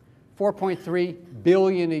 4.3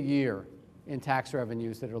 billion a year in tax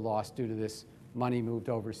revenues that are lost due to this money moved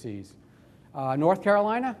overseas. North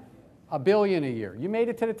Carolina, $1 billion a year. You made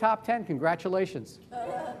it to the top 10. Congratulations.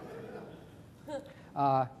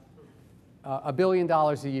 $1 billion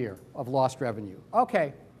a year of lost revenue.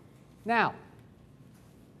 Okay, now,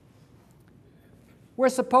 we're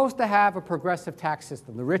supposed to have a progressive tax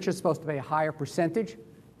system. The rich are supposed to pay a higher percentage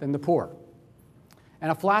than the poor.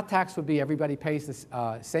 And a flat tax would be everybody pays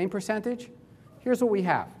the same percentage. Here's what we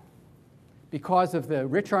have. Because of the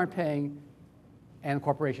rich aren't paying and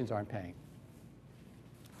corporations aren't paying.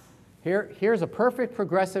 Here's a perfect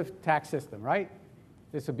progressive tax system, right?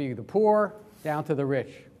 This would be the poor down to the rich.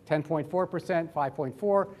 10.4%,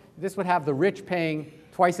 5.4. This would have the rich paying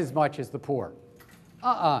twice as much as the poor.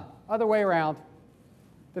 Other way around.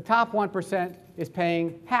 The top 1% is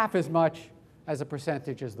paying half as much as a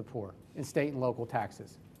percentage as the poor in state and local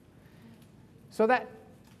taxes. So that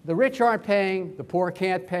the rich aren't paying, the poor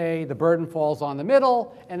can't pay, the burden falls on the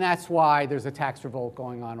middle, and that's why there's a tax revolt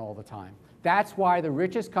going on all the time. That's why the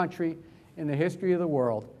richest country in the history of the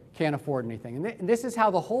world can't afford anything. And this is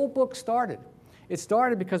how the whole book started. It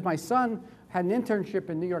started because my son had an internship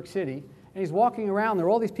in New York City, and he's walking around. There are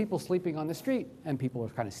all these people sleeping on the street, and people are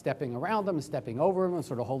kind of stepping around them and stepping over them and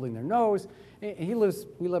sort of holding their nose. We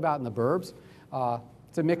live out in the burbs.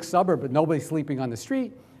 It's a mixed suburb, but nobody's sleeping on the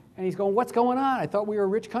street. And he's going, what's going on? I thought we were a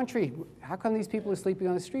rich country. How come these people are sleeping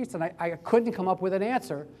on the streets? And I couldn't come up with an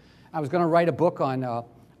answer. I was going to write a book on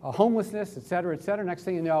homelessness, et cetera, et cetera. Next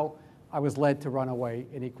thing you know, I was led to Runaway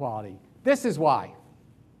Inequality. This is why.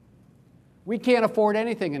 We can't afford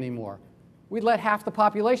anything anymore. We'd let half the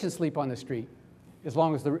population sleep on the street as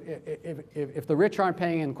long as if the rich aren't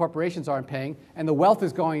paying and corporations aren't paying and the wealth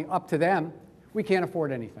is going up to them, we can't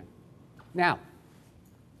afford anything. Now,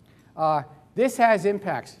 this has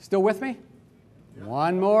impacts. Still with me? Yeah.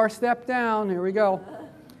 One more step down. Here we go.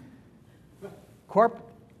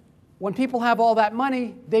 When people have all that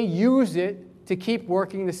money, they use it to keep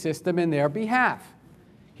working the system in their behalf.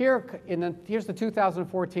 Here's the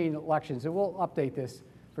 2014 elections, and we'll update this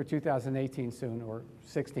for 2018 soon, or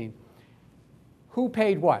 16. Who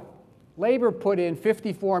paid what? Labor put in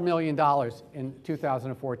 $54 million in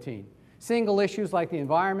 2014. Single issues like the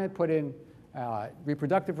environment put in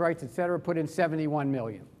reproductive rights, et cetera, put in $71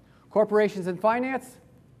 million. Corporations and finance,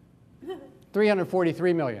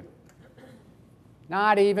 $343 million.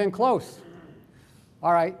 Not even close.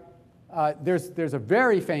 All right, there's a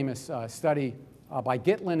very famous study by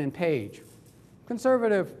Gitlin and Page,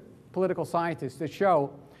 conservative political scientists, that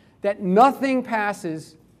show that nothing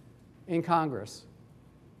passes in Congress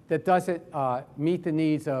that doesn't meet the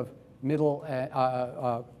needs of middle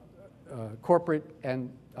corporate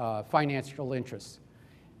and financial interests.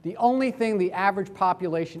 The only thing the average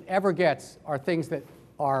population ever gets are things that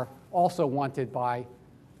are also wanted by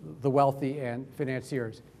the wealthy and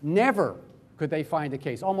financiers. Never could they find a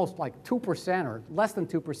case, almost like 2% or less than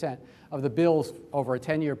 2% of the bills over a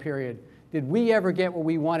 10-year period, did we ever get what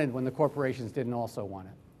we wanted when the corporations didn't also want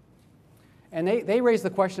it? And they raised the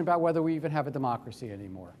question about whether we even have a democracy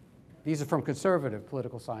anymore. These are from conservative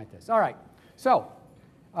political scientists. All right, so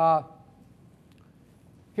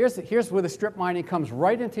here's where the strip mining comes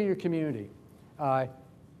right into your community. All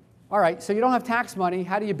right, so you don't have tax money.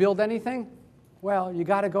 How do you build anything? Well, you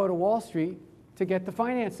got to go to Wall Street to get the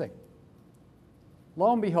financing.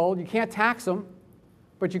 Lo and behold, you can't tax them,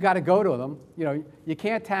 but you got to go to them. You know, you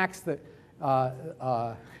can't tax the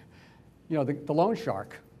loan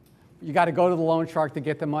shark. You got to go to the loan shark to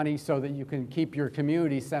get the money so that you can keep your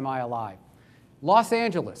community semi-alive. Los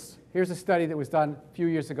Angeles. Here's a study that was done a few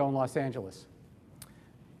years ago in Los Angeles.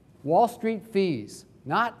 Wall Street fees.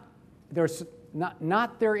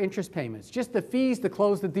 not their interest payments, just the fees to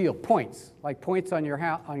close the deal, points, like points on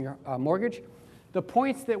your mortgage. The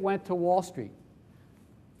points that went to Wall Street,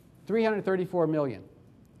 $334 million.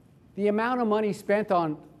 The amount of money spent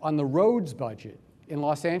on the roads budget in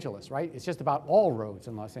Los Angeles, right? It's just about all roads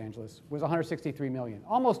in Los Angeles, was $163 million.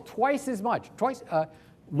 Almost twice as much,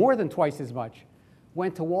 more than twice as much,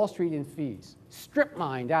 went to Wall Street in fees, strip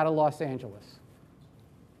mined out of Los Angeles,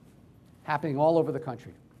 happening all over the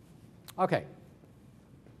country. Okay.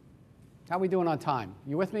 How are we doing on time?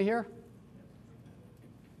 You with me here?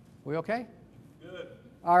 We okay? Good.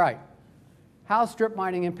 All right. How strip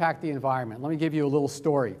mining impact the environment? Let me give you a little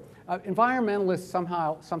story.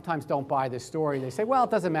 Environmentalists sometimes don't buy this story. They say, well, it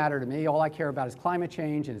doesn't matter to me. All I care about is climate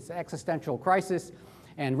change and it's an existential crisis,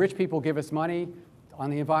 and rich people give us money on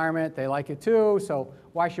the environment. They like it too, so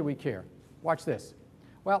why should we care? Watch this.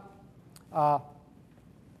 Well,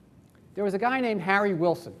 there was a guy named Harry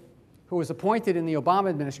Wilson who was appointed in the Obama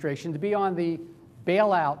administration to be on the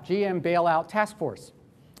GM bailout task force.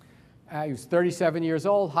 He was 37 years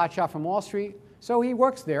old, hotshot from Wall Street, so he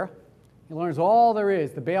works there. He learns all there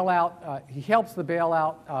is. The bailout, he helps the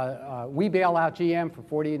bailout. We bail out GM for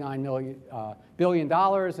 $49 billion,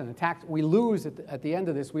 and the tax, we lose at the end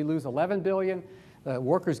of this. We lose $11 billion. The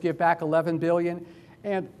workers give back $11 billion,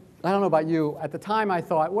 and I don't know about you. At the time, I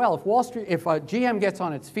thought, well, if GM gets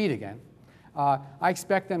on its feet again, I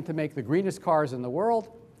expect them to make the greenest cars in the world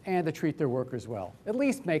and to treat their workers well. At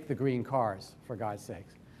least make the green cars, for God's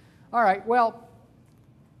sakes. All right, well,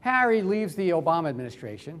 Harry leaves the Obama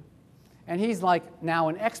administration, and he's like now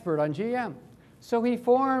an expert on GM. So he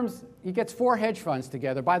gets 4 hedge funds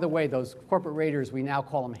together. By the way, those corporate raiders, we now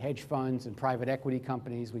call them hedge funds and private equity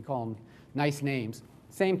companies. We call them nice names.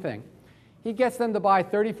 Same thing. He gets them to buy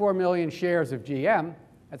 34 million shares of GM.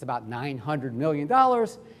 That's about $900 million.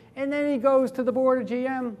 And then he goes to the board of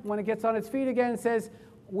GM when it gets on its feet again and says,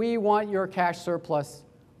 we want your cash surplus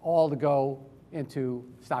all to go into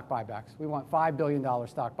stock buybacks. We want $5 billion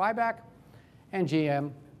stock buyback, and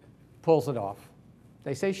GM pulls it off.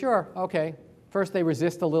 They say, sure, okay. First they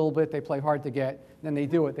resist a little bit, they play hard to get, then they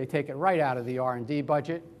do it. They take it right out of the R&D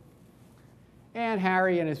budget. And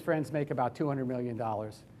Harry and his friends make about $200 million.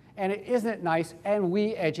 And isn't it nice? And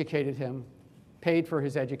we educated him, paid for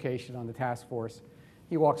his education on the task force.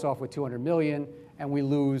 He walks off with $200 million, and we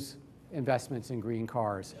lose investments in green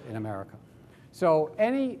cars in America. So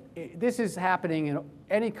this is happening in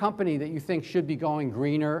any company that you think should be going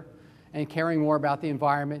greener and caring more about the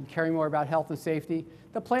environment, caring more about health and safety.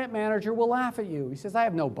 The plant manager will laugh at you. He says, I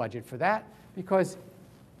have no budget for that, because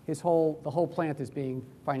the whole plant is being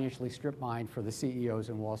financially strip mined for the CEOs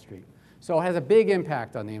in Wall Street. So it has a big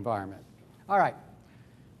impact on the environment. All right.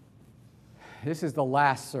 This is the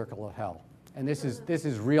last circle of hell. And this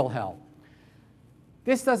is real hell.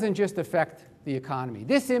 This doesn't just affect the economy.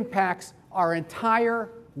 This impacts our entire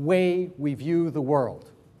way we view the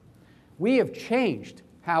world. We have changed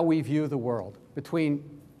how we view the world between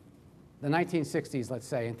the 1960s, let's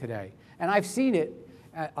say, and today. And I've seen it.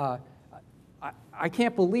 I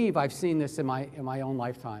can't believe I've seen this in my own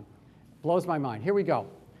lifetime. Blows my mind. Here we go.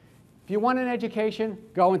 If you want an education,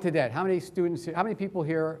 go into debt. How many people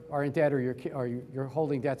here are in debt, or you're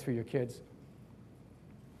holding debts for your kids?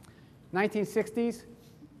 1960s,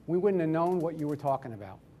 we wouldn't have known what you were talking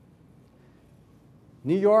about.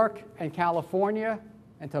 New York and California,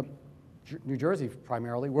 and to New Jersey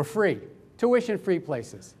primarily, were free, tuition-free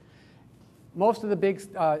places. Most of the big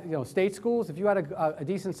state schools, if you had a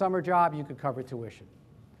decent summer job, you could cover tuition.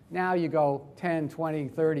 Now you go 10, 20,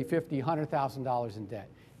 30, 50, $100,000 in debt.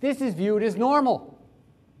 This is viewed as normal.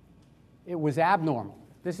 It was abnormal.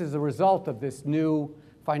 This is a result of this new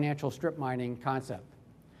financial strip mining concept.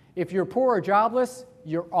 If you're poor or jobless,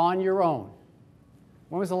 you're on your own.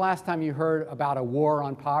 When was the last time you heard about a war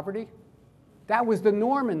on poverty? That was the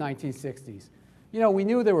norm in 1960s. You know, we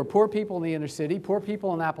knew there were poor people in the inner city, poor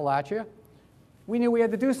people in Appalachia. We knew we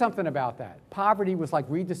had to do something about that. Poverty was like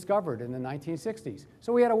rediscovered in the 1960s.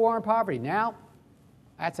 So we had a war on poverty. Now,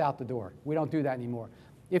 that's out the door. We don't do that anymore.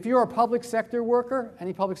 If you're a public sector worker,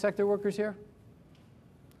 any public sector workers here?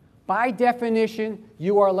 By definition,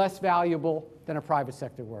 you are less valuable than a private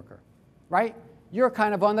sector worker, right? You're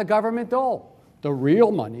kind of on the government dole. The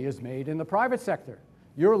real money is made in the private sector.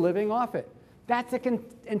 You're living off it. That's an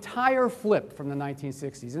entire flip from the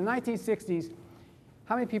 1960s. In the 1960s,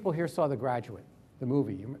 how many people here saw The Graduate, the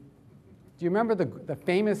movie? Do you remember the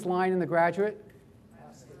famous line in The Graduate?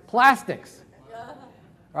 Plastics.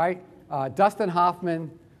 Right? Dustin Hoffman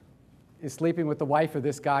is sleeping with the wife of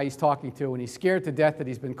this guy he's talking to, and he's scared to death that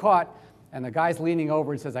he's been caught, and the guy's leaning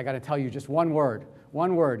over and says, I got to tell you just one word.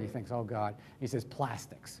 One word. He thinks, oh, God. He says,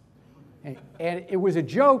 plastics. And it was a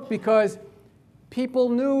joke because people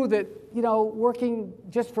knew that, you know, working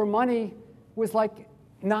just for money was like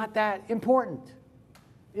not that important.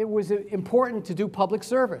 It was important to do public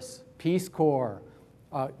service, Peace Corps,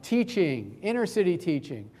 teaching, inner city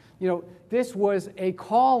teaching. You know, this was a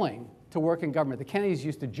calling to work in government. The Kennedys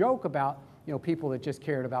used to joke about, you know, people that just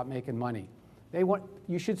cared about making money.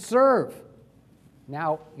 You should serve.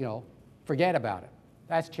 Now, you know, forget about it.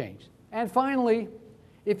 That's changed. And finally,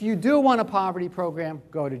 if you do want a poverty program,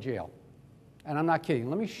 go to jail. And I'm not kidding.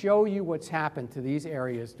 Let me show you what's happened to these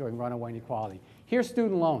areas during runaway inequality. Here's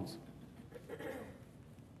student loans.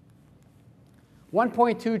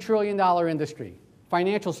 $1.2 trillion industry.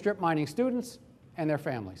 Financial strip mining students and their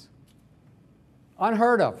families.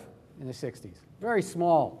 Unheard of in the 60s. Very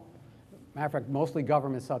small. Matter of fact, mostly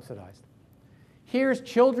government subsidized. Here's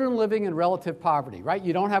children living in relative poverty, right?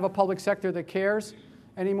 You don't have a public sector that cares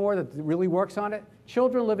anymore, that really works on it.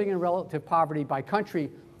 Children living in relative poverty by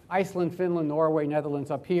country, Iceland, Finland, Norway,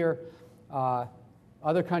 Netherlands up here,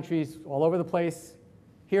 other countries all over the place.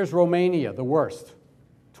 Here's Romania, the worst,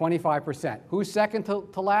 25%. Who's second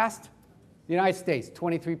to last? The United States,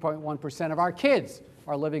 23.1% of our kids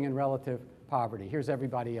are living in relative poverty. Here's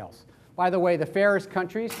everybody else. By the way, the fairest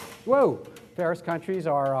countries, fairest countries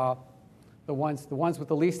are the ones with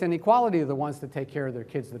the least inequality are the ones that take care of their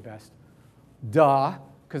kids the best. Duh,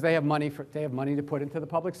 because they have money to put into the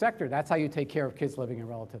public sector. That's how you take care of kids living in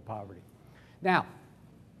relative poverty. Now,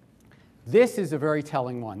 this is a very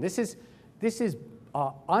telling one. This is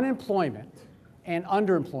unemployment and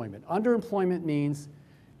underemployment. Underemployment means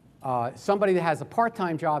somebody that has a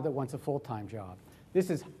part-time job that wants a full-time job. This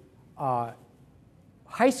is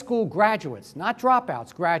high school graduates, not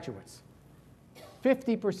dropouts, graduates.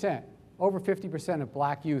 50%, over 50% of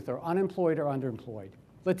black youth are unemployed or underemployed.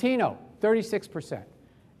 Latino, 36%.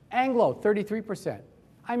 Anglo, 33%.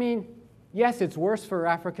 I mean, yes, it's worse for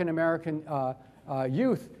African American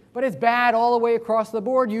youth, but it's bad all the way across the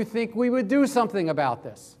board. You think we would do something about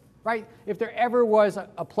this, right? If there ever was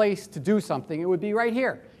a place to do something, it would be right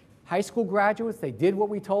here. High school graduates, they did what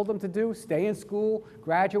we told them to do, stay in school,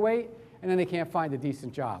 graduate, and then they can't find a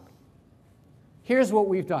decent job. Here's what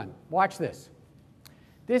we've done. Watch this.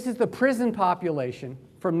 This is the prison population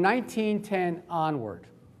from 1910 onward.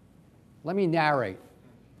 Let me narrate.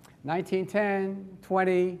 1910,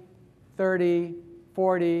 20, 30,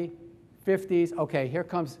 40, 50s. Okay, here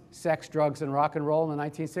comes sex, drugs, and rock and roll in the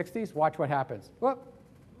 1960s. Watch what happens. Whoop,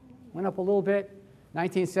 went up a little bit.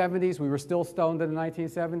 1970s, we were still stoned in the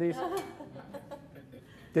 1970s.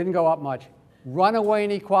 Didn't go up much. Runaway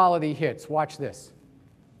inequality hits. Watch this.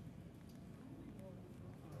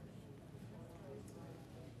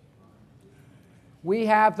 We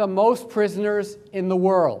have the most prisoners in the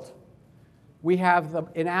world. We have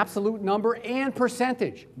an absolute number and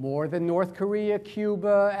percentage, more than North Korea,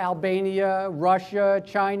 Cuba, Albania, Russia,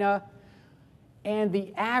 China. And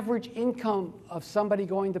the average income of somebody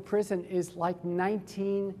going to prison is like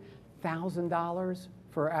 $19,000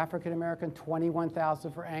 for African American,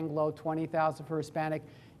 $21,000 for Anglo, $20,000 for Hispanic.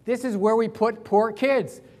 This is where we put poor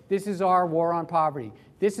kids. This is our war on poverty.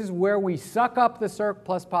 This is where we suck up the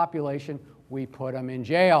surplus population. We put them in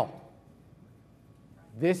jail.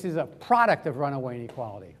 This is a product of runaway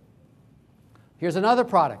inequality. Here's another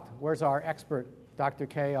product. Where's our expert, Dr.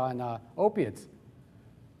 K, on opiates?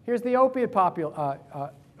 Here's the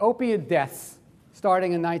opiate deaths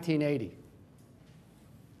starting in 1980.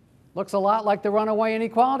 Looks a lot like the runaway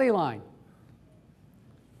inequality line.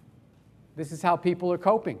 This is how people are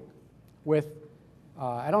coping with,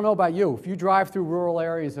 I don't know about you, if you drive through rural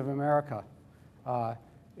areas of America,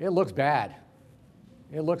 it looks bad.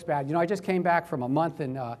 It looks bad. You know, I just came back from a month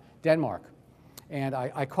in Denmark, and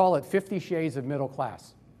I call it 50 shades of middle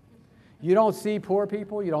class. You don't see poor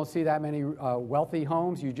people, you don't see that many wealthy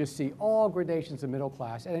homes, you just see all gradations of middle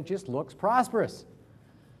class, and it just looks prosperous.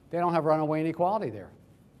 They don't have runaway inequality there.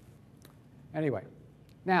 Anyway,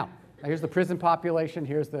 now here's the prison population,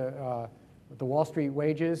 here's the Wall Street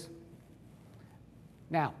wages.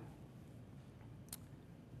 Now,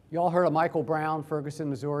 you all heard of Michael Brown, Ferguson,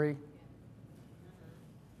 Missouri?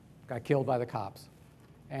 Got killed by the cops.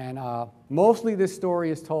 And mostly this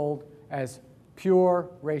story is told as pure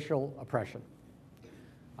racial oppression.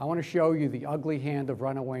 I want to show you the ugly hand of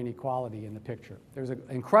runaway inequality in the picture. There's an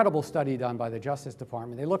incredible study done by the Justice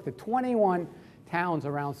Department. They looked at 21 towns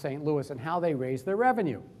around St. Louis and how they raised their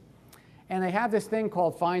revenue. And they have this thing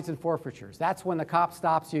called fines and forfeitures. That's when the cop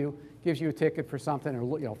stops you, gives you a ticket for something,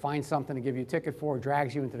 or finds something to give you a ticket for,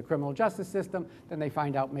 drags you into the criminal justice system. Then they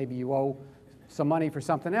find out maybe you owe some money for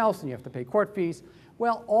something else and you have to pay court fees.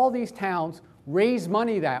 Well, all these towns raise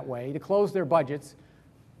money that way to close their budgets.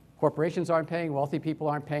 Corporations aren't paying, wealthy people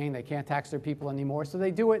aren't paying, they can't tax their people anymore, so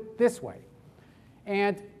they do it this way.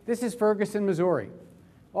 And this is Ferguson, Missouri.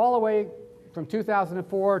 All the way from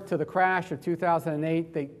 2004 to the crash of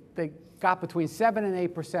 2008, they got between 7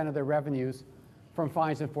 and 8% of their revenues from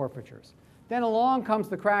fines and forfeitures. Then along comes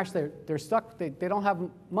the crash, they're stuck, they don't have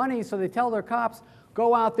money, so they tell their cops,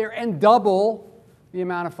 go out there and double the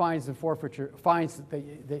amount of fines and forfeiture, fines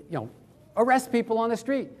that arrest people on the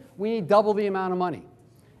street. We need double the amount of money.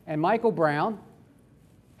 And Michael Brown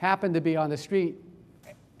happened to be on the street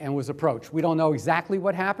and was approached. We don't know exactly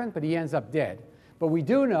what happened, but he ends up dead. But we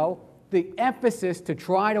do know the emphasis to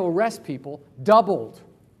try to arrest people doubled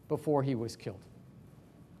before he was killed.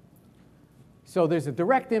 So there's a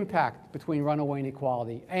direct impact between runaway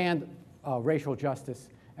inequality and racial justice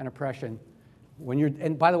and oppression.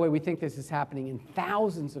 And by the way, we think this is happening in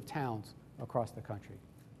thousands of towns across the country.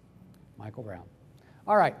 Michael Brown.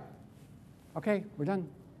 All right. Okay, we're done.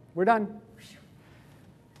 We're done.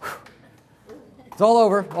 It's all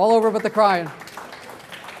over but the crying.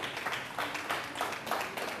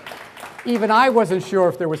 Even I wasn't sure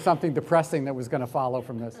if there was something depressing that was going to follow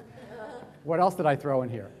from this. What else did I throw in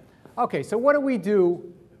here? Okay, so what do we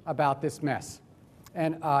do about this mess?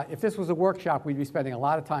 And if this was a workshop, we'd be spending a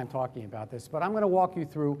lot of time talking about this, but I'm going to walk you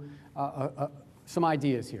through some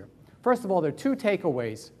ideas here. First of all, there are two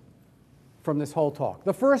takeaways from this whole talk.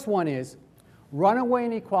 The first one is runaway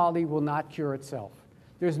inequality will not cure itself.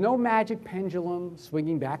 There's no magic pendulum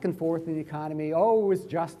swinging back and forth in the economy. Oh, it was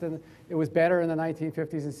just, it was better in the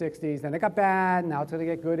 1950s and 60s, then it got bad, now it's going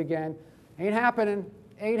to get good again. Ain't happening,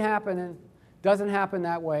 ain't happening. Doesn't happen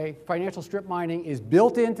that way. Financial strip mining is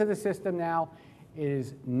built into the system now. It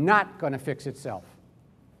is not going to fix itself.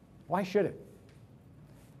 Why should it?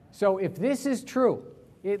 So if this is true,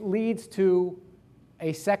 it leads to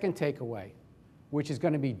a second takeaway, which is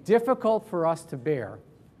going to be difficult for us to bear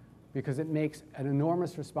because it makes an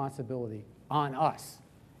enormous responsibility on us.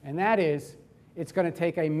 And that is, it's going to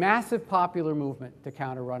take a massive popular movement to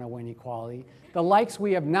counter runaway inequality, the likes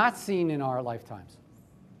we have not seen in our lifetimes.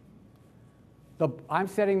 I'm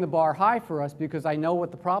setting the bar high for us because I know what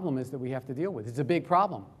the problem is that we have to deal with. It's a big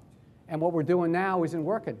problem. And what we're doing now isn't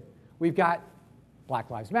working. We've got Black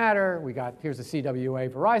Lives Matter, here's the CWA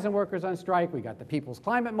Verizon workers on strike, we got the People's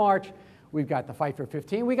Climate March, we've got the Fight for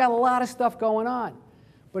 15, we got a lot of stuff going on.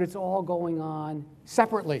 But it's all going on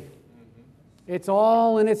separately. It's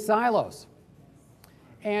all in its silos.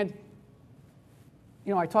 And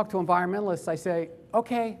I talk to environmentalists, I say,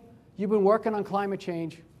 okay, you've been working on climate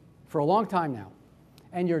change for a long time now,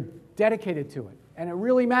 and you're dedicated to it, and it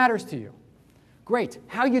really matters to you. Great,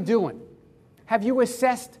 how you doing? Have you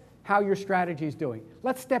assessed how your strategy is doing?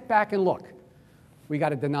 Let's step back and look. We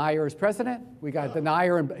got a denier as president, we got a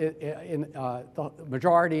denier in the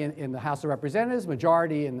majority in the House of Representatives,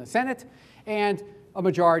 majority in the Senate, and a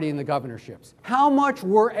majority in the governorships. How much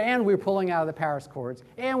we're pulling out of the Paris Accords,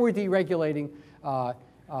 and we're deregulating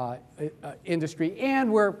industry, and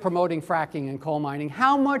we're promoting fracking and coal mining.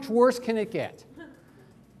 How much worse can it get?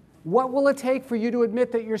 What will it take for you to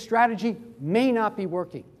admit that your strategy may not be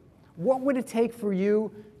working? What would it take for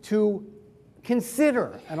you to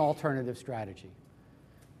consider an alternative strategy?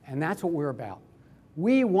 And that's what we're about.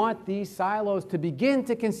 We want these silos to begin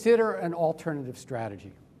to consider an alternative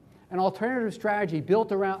strategy. An alternative strategy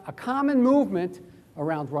built around a common movement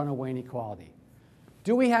around runaway inequality.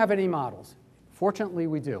 Do we have any models? Fortunately,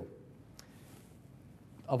 we do.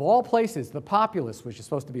 Of all places, the populace, which is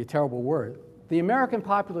supposed to be a terrible word, the American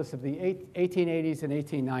populace of the 1880s and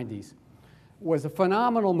 1890s was a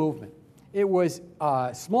phenomenal movement. It was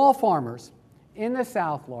small farmers in the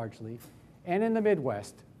South largely and in the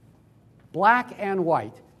Midwest, black and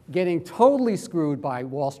white, getting totally screwed by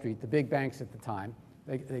Wall Street, the big banks at the time.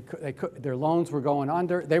 Their loans were going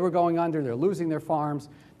under. They were going under. They're losing their farms.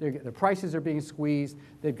 Their prices are being squeezed.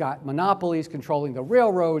 They've got monopolies controlling the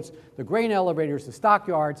railroads, the grain elevators, the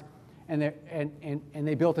stockyards, and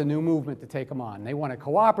they built a new movement to take them on. They wanted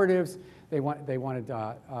cooperatives. They wanted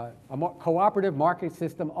a cooperative market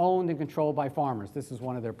system owned and controlled by farmers. This is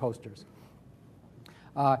one of their posters.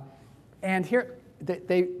 And here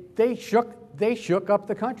they shook up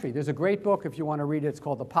the country. There's a great book if you want to read it. It's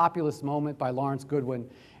called The Populist Moment by Lawrence Goodwin.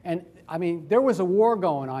 And I mean, there was a war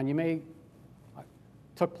going on.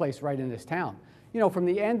 Took place right in this town. From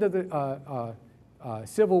the end of the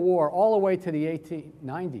Civil War all the way to the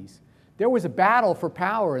 1890s, there was a battle for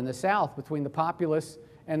power in the South between the populists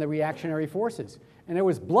and the reactionary forces. And there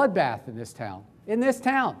was bloodbath in this town. In this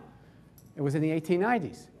town. It was in the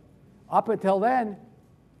 1890s. Up until then,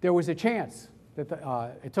 there was a chance that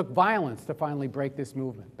it took violence to finally break this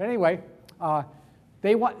movement. But anyway,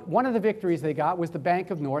 One of the victories they got was the Bank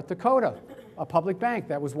of North Dakota, a public bank.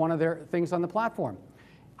 That was one of their things on the platform.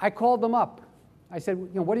 I called them up. I said,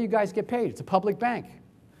 what do you guys get paid? It's a public bank.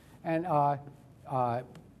 And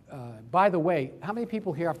by the way, how many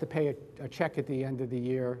people here have to pay a check at the end of the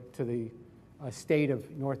year to the state of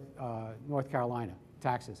North Carolina,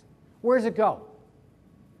 taxes? Where does it go?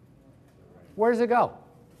 Where does it go?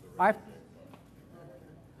 I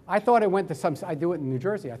thought it went to some, I do it in New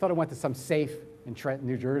Jersey. I thought it went to some safe in Trenton,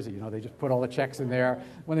 New Jersey. They just put all the checks in there.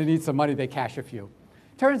 When they need some money, they cash a few.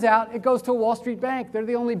 Turns out it goes to a Wall Street bank. They're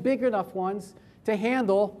the only big enough ones to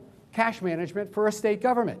handle cash management for a state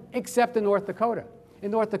government, except in North Dakota. In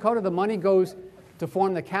North Dakota, the money goes to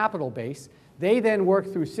form the capital base. They then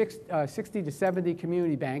work through 60 to 70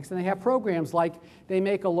 community banks, and they have programs like they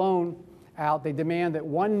make a loan out. They demand that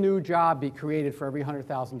one new job be created for every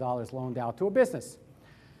 $100,000 loaned out to a business.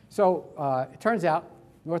 So it turns out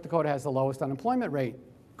North Dakota has the lowest unemployment rate,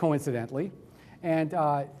 coincidentally. And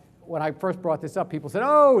when I first brought this up, people said,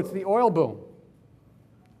 oh, it's the oil boom.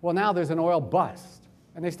 Well, now there's an oil bust,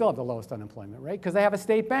 and they still have the lowest unemployment rate because they have a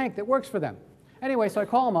state bank that works for them. Anyway, so I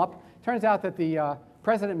call them up. Turns out that the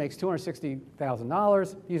president makes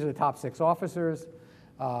 $260,000. These are the top 6 officers.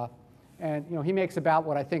 And he makes about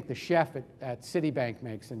what I think the chef at Citibank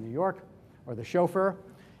makes in New York, or the chauffeur.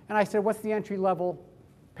 And I said, what's the entry-level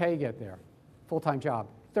pay get there? Full-time job,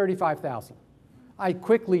 $35,000. I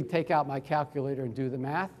quickly take out my calculator and do the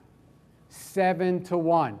math. 7 to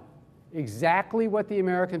 1. Exactly what the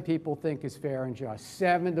American people think is fair and just,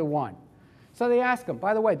 7 to 1. So they ask him,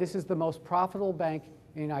 by the way, this is the most profitable bank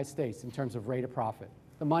in the United States in terms of rate of profit.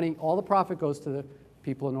 The money, all the profit goes to the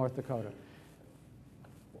people in North Dakota.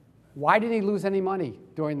 Why didn't he lose any money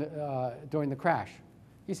during the crash?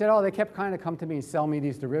 He said, oh, they kept kind of come to me and sell me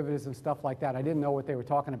these derivatives and stuff like that. I didn't know what they were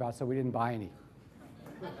talking about, so we didn't buy any.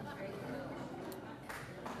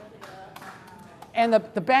 And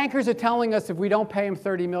the bankers are telling us if we don't pay them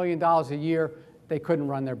 $30 million a year, they couldn't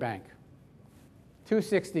run their bank.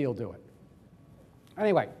 260 will do it.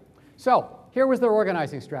 Anyway, so here was their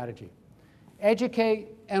organizing strategy. Educate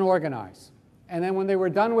and organize. And then when they were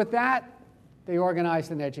done with that, they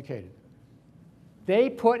organized and educated. They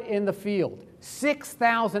put in the field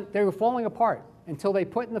 6,000, they were falling apart until they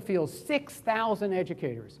put in the field 6,000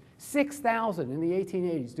 educators, 6,000 in the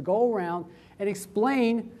 1880s to go around and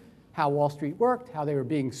explain how Wall Street worked, how they were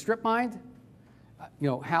being strip-mined,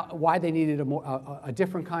 why they needed a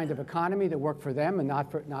different kind of economy that worked for them and not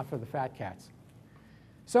for the fat cats.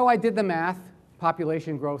 So I did the math,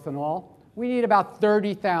 population growth and all. We need about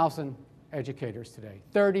 30,000 educators today,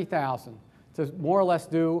 30,000 to more or less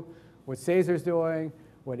do what Cesar's doing,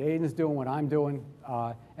 what Aiden's doing, what I'm doing,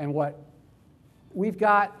 and what we've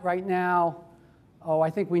got right now. I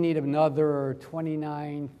think we need another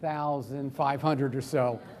 29,500 or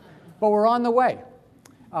so. But we're on the way.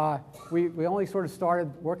 We only sort of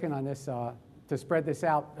started working on this to spread this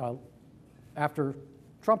out after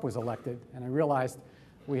Trump was elected, and I realized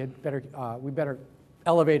we better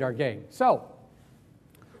elevate our game. So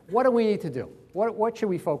what do we need to do? What should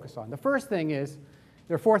we focus on? The first thing is,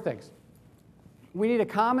 there are 4 things. We need a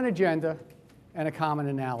common agenda and a common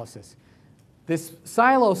analysis. This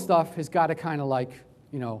silo stuff has got to kind of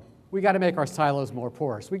we got to make our silos more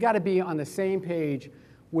porous. We got to be on the same page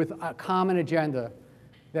with a common agenda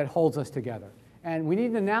that holds us together. And we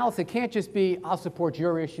need an analysis. It can't just be, I'll support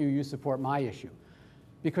your issue, you support my issue,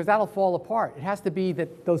 because that'll fall apart. It has to be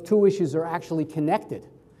that those 2 issues are actually connected.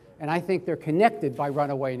 And I think they're connected by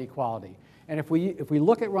runaway inequality. And if we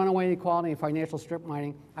look at runaway inequality and financial strip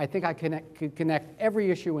mining, I think I could connect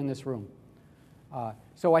every issue in this room.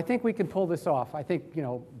 So I think we can pull this off. I think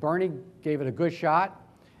Bernie gave it a good shot.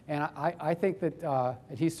 And I think that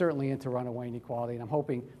he's certainly into runaway inequality, and I'm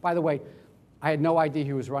hoping, by the way, I had no idea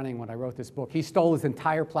he was running when I wrote this book. He stole his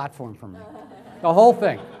entire platform from me, the whole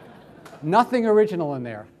thing. Nothing original in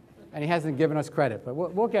there, and he hasn't given us credit, but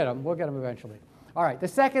we'll get him. We'll get him eventually. All right, the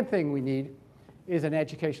second thing we need is an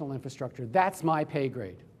educational infrastructure. That's my pay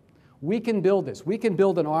grade. We can build this. We can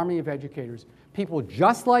build an army of educators. People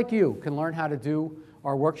just like you can learn how to do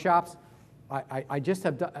our workshops. I just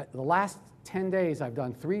have done, the last 10 days, I've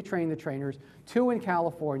done 3 train-the-trainers, 2 in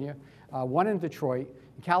California, 1 in Detroit.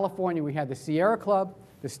 In California, we had the Sierra Club,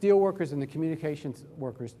 the steel workers, and the communications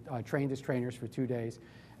workers trained as trainers for 2 days.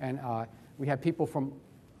 And we had people from,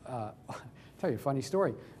 I'll tell you a funny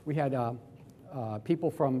story. We had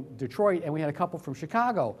people from Detroit, and we had a couple from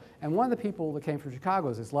Chicago. And one of the people that came from Chicago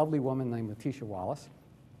is this lovely woman named Letitia Wallace,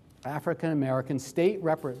 African-American state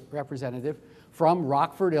representative from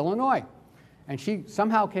Rockford, Illinois. And she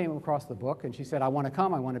somehow came across the book, and she said, I want to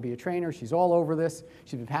come, I want to be a trainer. She's all over this.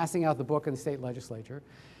 She's been passing out the book in the state legislature.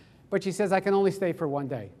 But she says, I can only stay for one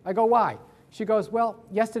day. I go, why? She goes, well,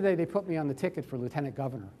 yesterday they put me on the ticket for lieutenant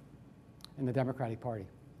governor in the Democratic Party.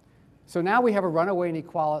 So now we have a runaway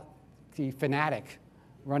inequality fanatic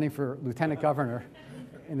running for lieutenant governor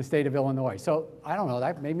in the state of Illinois. So I don't know,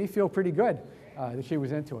 that made me feel pretty good that she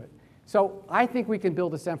was into it. So I think we can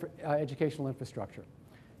build a educational infrastructure.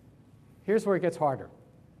 Here's where it gets harder.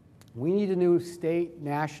 We need a new state,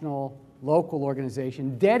 national, local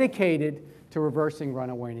organization dedicated to reversing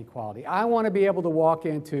runaway inequality. I want to be able to walk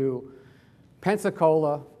into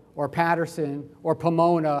Pensacola or Patterson or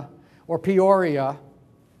Pomona or Peoria,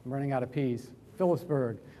 I'm running out of P's,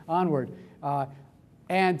 Phillipsburg, onward,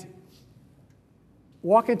 and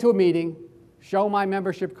walk into a meeting, show my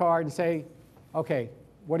membership card and say, okay,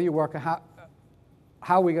 what are you working, how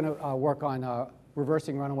are we going to work on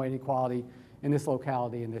reversing runaway inequality in this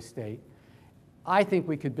locality, in this state? I think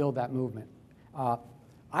we could build that movement.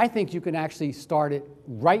 I think you can actually start it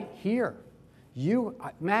right here.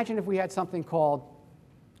 Imagine if we had something called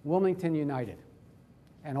Wilmington United,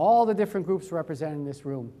 and all the different groups represented in this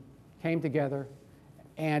room came together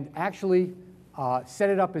and actually set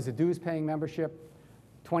it up as a dues-paying membership,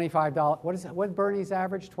 $25. What is it? What Bernie's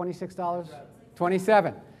average? $26?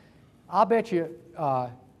 $27. I'll bet you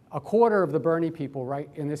a quarter of the Bernie people right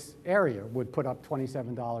in this area would put up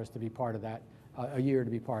 $27 to be part of that, a year to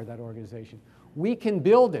be part of that organization. We can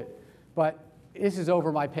build it, but this is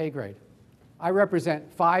over my pay grade. I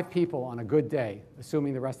represent 5 people on a good day,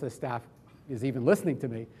 assuming the rest of the staff is even listening to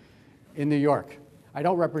me, in New York. I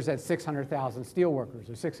don't represent 600,000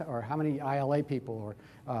 steelworkers, or how many ILA people,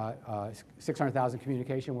 or 600,000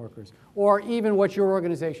 communication workers, or even what your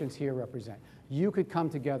organizations here represent. You could come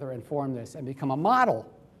together and form this and become a model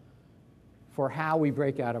for how we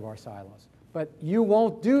break out of our silos. But you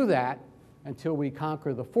won't do that until we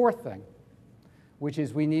conquer the fourth thing, which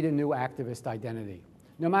is we need a new activist identity.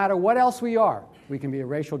 No matter what else we are, we can be a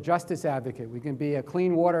racial justice advocate, we can be a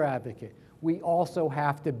clean water advocate, we also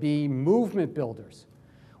have to be movement builders.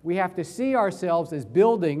 We have to see ourselves as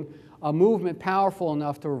building a movement powerful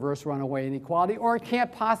enough to reverse runaway inequality, or it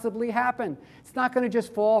can't possibly happen. It's not going to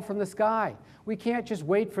just fall from the sky. We can't just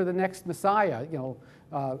wait for the next Messiah.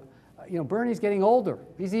 Bernie's getting older.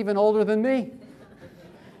 He's even older than me.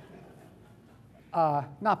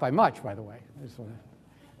 Not by much, by the way.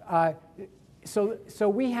 So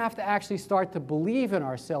we have to actually start to believe in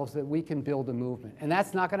ourselves that we can build a movement. And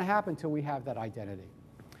that's not going to happen until we have that identity.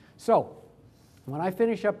 So when I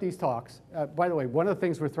finish up these talks, by the way, one of the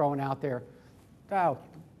things we're throwing out there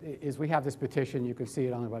is we have this petition. You can see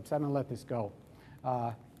it on the website. I'm going to let this go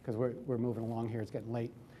because we're moving along here. It's getting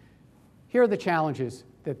late. Here are the challenges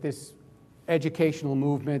that this educational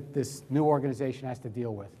movement, this new organization has to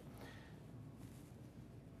deal with.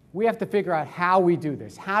 We have to figure out how we do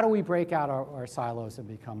this. How do we break out our silos and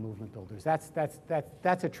become movement builders?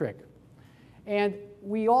 That's a trick. And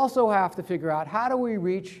we also have to figure out how do we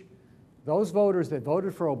reach those voters that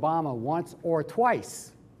voted for Obama once or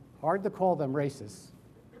twice, hard to call them racists,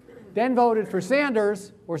 then voted for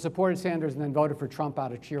Sanders or supported Sanders and then voted for Trump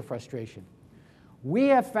out of sheer frustration. We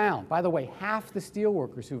have found, by the way, half the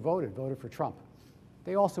steelworkers who voted for Trump.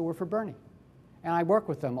 They also were for Bernie. And I work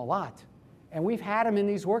with them a lot. And we've had them in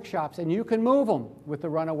these workshops, and you can move them with the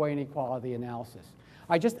runaway inequality analysis.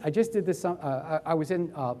 I just did this, I was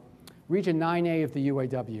in Region 9A of the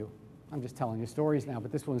UAW. I'm just telling you stories now,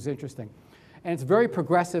 but this one was interesting. And it's very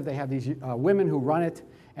progressive. They have these women who run it,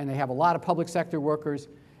 and they have a lot of public sector workers,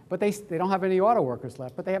 but they don't have any auto workers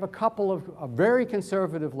left, but they have a couple of very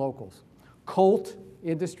conservative locals. Colt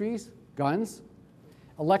Industries, guns.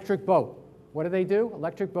 Electric Boat. What do?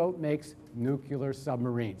 Electric Boat makes nuclear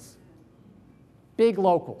submarines. Big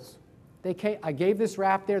locals. I gave this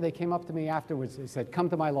rap there. They came up to me afterwards. They said, "Come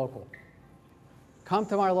to my local. Come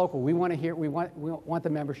to my local. We want to hear. We want the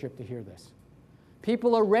membership to hear this."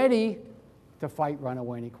 People are ready to fight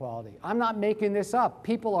runaway inequality. I'm not making this up.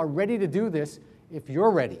 People are ready to do this if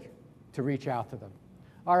you're ready to reach out to them.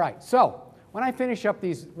 All right. So when I finish up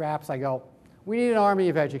these raps, I go, "We need an army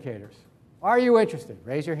of educators. Are you interested?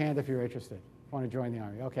 Raise your hand if you're interested. Want to join the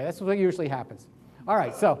army?" Okay. That's what usually happens. All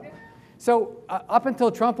right. So up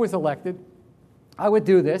until Trump was elected, I would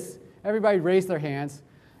do this. Everybody raised their hands.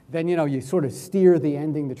 Then, you sort of steer the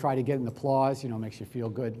ending to try to get an applause, makes you feel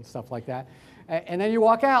good and stuff like that. And then you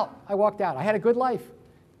walk out. I walked out. I had a good life.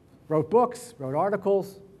 Wrote books, wrote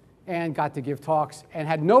articles, and got to give talks, and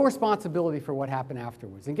had no responsibility for what happened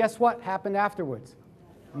afterwards. And guess what happened afterwards?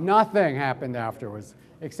 Nothing happened afterwards,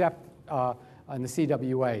 except in the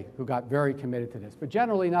CWA, who got very committed to this. But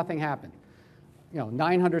generally, nothing happened.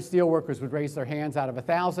 900 steelworkers would raise their hands out of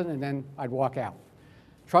 1,000, and then I'd walk out.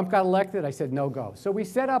 Trump got elected, I said no go. So we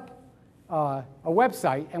set up a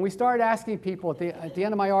website, and we started asking people at the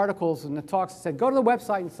end of my articles and the talks, said, go to the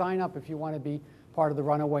website and sign up if you want to be part of the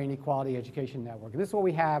Runaway Inequality Education Network. And this is what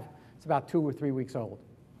we have. It's about 2 or 3 weeks old.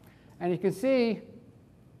 And you can see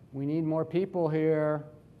we need more people here.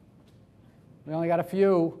 We only got a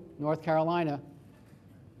few, North Carolina.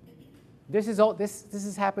 This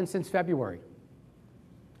has happened since February.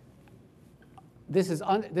 This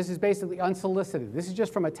is basically unsolicited. This is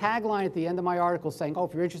just from a tagline at the end of my article saying, oh,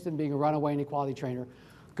 if you're interested in being a runaway inequality trainer,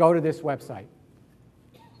 go to this website.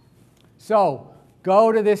 So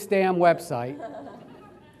go to this damn website,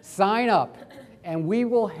 sign up, and we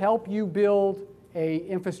will help you build a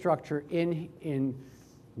infrastructure in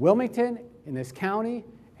Wilmington, in this county,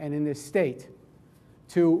 and in this state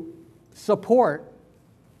to support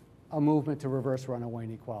a movement to reverse runaway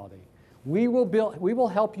inequality. We will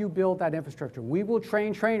help you build that infrastructure. We will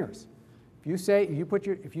train trainers. If you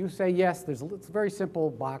say yes, it's a very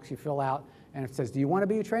simple box you fill out, and it says, do you want to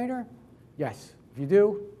be a trainer? Yes. If you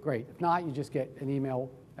do, great. If not, you just get an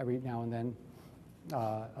email every now and then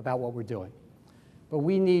about what we're doing. But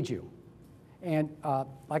we need you. And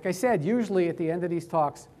like I said, usually at the end of these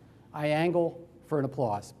talks, I angle for an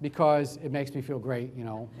applause because it makes me feel great,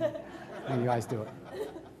 when you guys do it.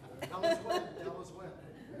 Tell us when.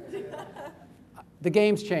 The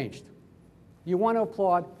game's changed. You want to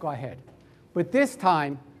applaud, go ahead. But this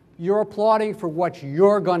time, you're applauding for what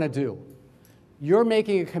you're going to do. You're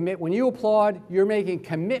making a commitment. When you applaud, you're making a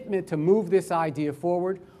commitment to move this idea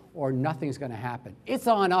forward, or nothing's going to happen. It's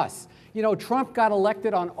on us. Trump got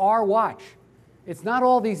elected on our watch. It's not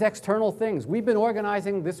all these external things. We've been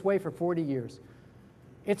organizing this way for 40 years.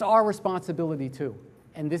 It's our responsibility, too.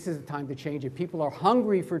 And this is the time to change it. People are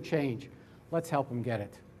hungry for change. Let's help them get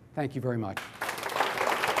it. Thank you very much.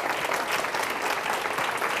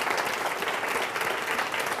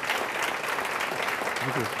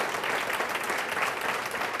 Thank you.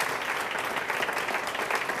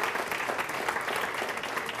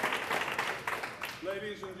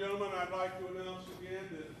 Ladies and gentlemen, I'd like to announce again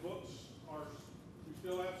that we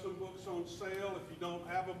still have some books on sale. If you don't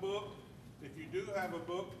have a book, if you do have a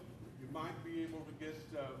book, you might be able to get,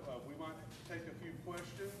 we might take a few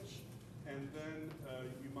questions, and then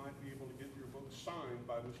you might be able to get your book signed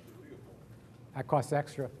by Mr. Leopold. That costs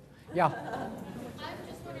extra. Yeah. I'm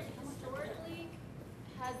just wondering, historically,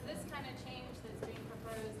 has this kind of change that's being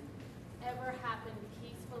proposed ever happened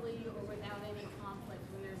peacefully or without any conflict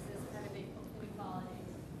when there's this kind of equality?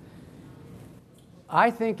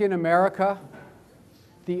 I think in America,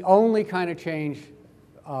 the only kind of change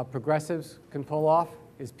progressives can pull off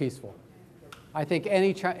is peaceful. I think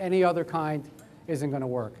any other kind isn't going to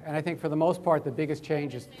work. And I think for the most part, the biggest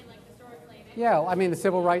change is... Yeah, I mean, the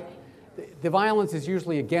civil rights, the violence is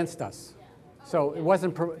usually against us. So it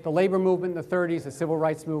wasn't the labor movement in the 30s, the civil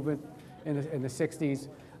rights movement in the 60s,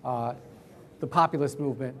 the populist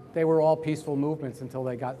movement. They were all peaceful movements until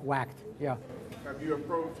they got whacked. Yeah. Have you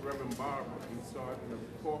approached Reverend Barber? He started the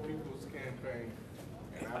Poor People's Campaign,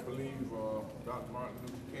 and I believe Dr. Martin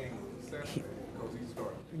Luther King was assassinated because he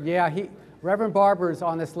started. Yeah, Reverend Barber is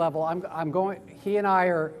on this level. He and I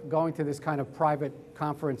are going to this kind of private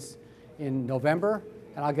conference in November,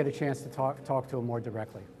 and I'll get a chance to talk to him more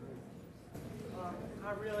directly.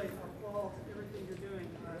 I really applaud everything you're doing.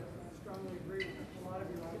 I strongly agree with a lot of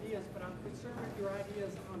your ideas, but I'm concerned with your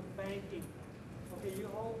ideas on banking. Okay, you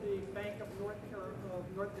hold the Bank of North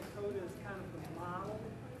Dakota as kind of the model.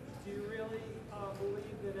 Do you really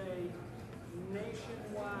believe that a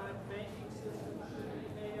nationwide banking system should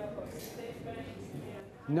be made up of state banks?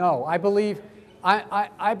 No, I believe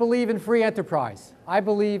in free enterprise. I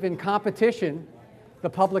believe in competition, the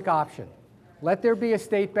public option. Let there be a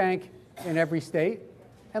state bank in every state,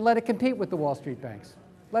 and let it compete with the Wall Street banks.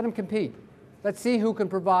 Let them compete. Let's see who can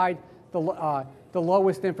provide the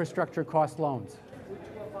lowest infrastructure cost loans. Would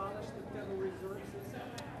you abolish the Federal Reserve System?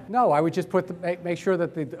 No, I would just make sure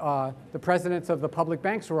that the presidents of the public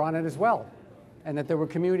banks were on it as well, and that there were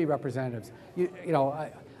community representatives.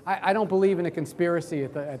 I don't believe in a conspiracy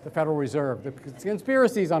at the Federal Reserve. The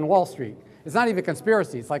conspiracy is on Wall Street. It's not even a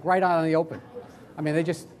conspiracy. It's like right out in the open. I mean, they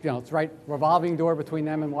just, it's right, revolving door between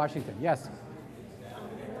them and Washington. Yes?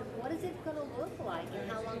 What is it going to look like,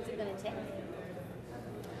 and how long is it going to take?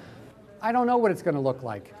 I don't know what it's going to look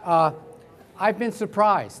like. I've been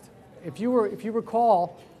surprised. If you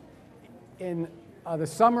recall, in the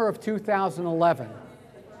summer of 2011,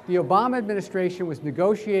 the Obama administration was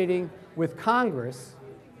negotiating with Congress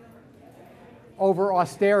over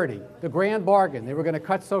austerity, the grand bargain. They were going to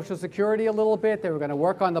cut Social Security a little bit. They were going to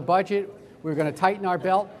work on the budget We were going to tighten our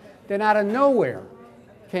belt. Then out of nowhere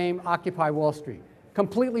came Occupy Wall Street.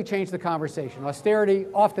 Completely changed the conversation. Austerity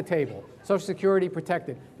off the table. Social Security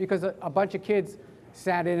protected. Because a bunch of kids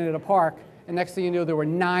sat in at a park, and next thing you knew, there were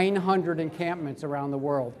 900 encampments around the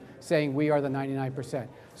world saying we are the 99%.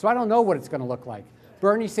 So I don't know what it's going to look like.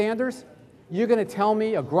 Bernie Sanders, you're going to tell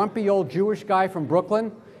me a grumpy old Jewish guy from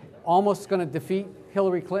Brooklyn almost going to defeat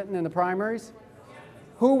Hillary Clinton in the primaries?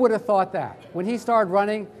 Who would have thought that? When he started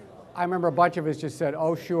running, I remember a bunch of us just said,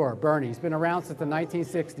 oh, sure, Bernie. He's been around since the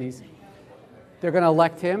 1960s. They're going to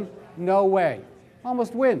elect him? No way.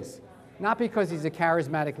 Almost wins. Not because he's a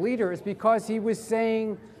charismatic leader, it's because he was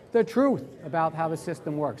saying the truth about how the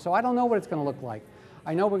system works. So I don't know what it's going to look like.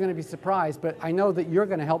 I know we're going to be surprised, but I know that you're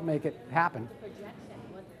going to help make it happen.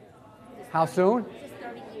 How soon? Just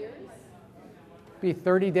 30 years? Be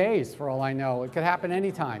 30 days for all I know. It could happen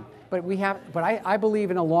anytime. But I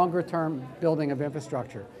believe in a longer term building of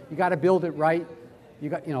infrastructure. You got to build it right. We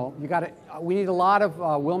need a lot of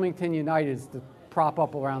Wilmington Uniteds to prop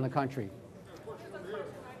up around the country.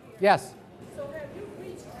 Yes? So have you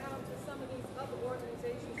reached out to some of these other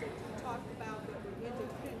organizations that you talked about that were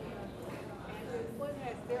independent, and what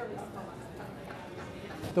has their response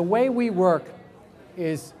been? The way we work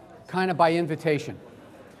is kind of by invitation.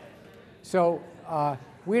 So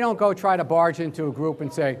we don't go try to barge into a group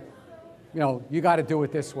and say, you got to do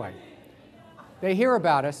it this way. They hear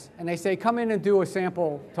about us and they say, come in and do a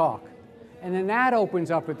sample talk. And then that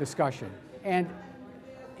opens up a discussion. And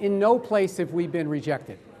in no place have we been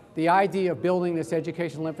rejected. The idea of building this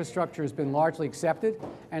educational infrastructure has been largely accepted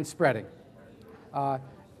and spreading. I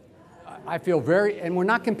feel and we're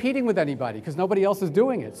not competing with anybody because nobody else is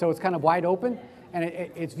doing it. So it's kind of wide open, and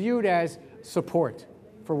it's viewed as support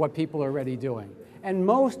for what people are already doing. And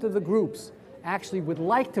most of the groups actually would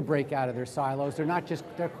like to break out of their silos.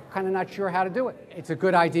 They're kind of not sure how to do it. It's a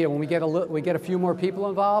good idea. When we get a few more people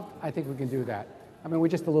involved, I think we can do that. I mean, we're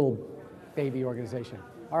just a little baby organization.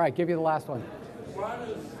 All right, give you the last one. Why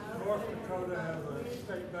does North Dakota have a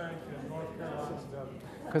state bank and North Carolina doesn't?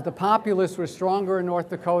 Because the populists were stronger in North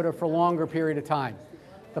Dakota for a longer period of time.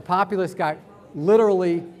 The populists got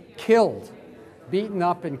literally killed, beaten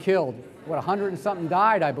up and killed. 100 and something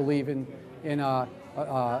died, I believe, in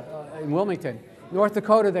Wilmington. North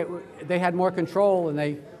Dakota, they had more control and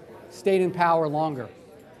they stayed in power longer.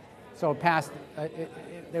 So it passed.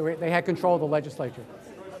 They had control of the legislature.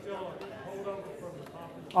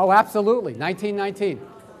 Oh, absolutely. 1919.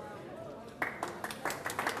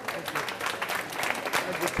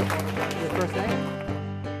 Your first name?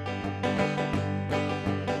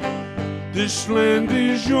 This land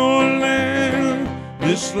is your land.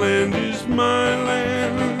 This land is my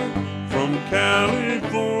land. From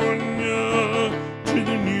California to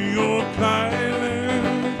the New York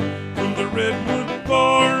Island, from the Redwood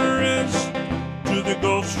Forest to the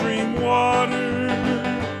Gulf Stream water.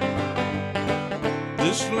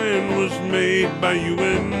 This land was made by you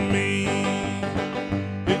and me.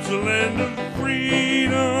 It's a land of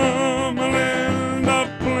freedom, a land of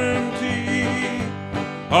plenty,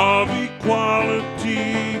 of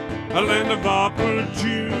equality, a land of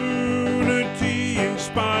opportunity. In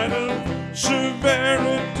spite of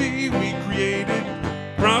severity, we created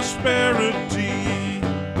prosperity.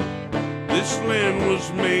 This land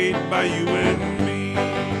was made by you and me.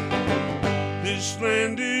 This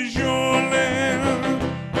land is your land.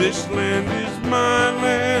 This land is my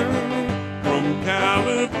land. From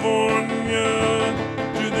California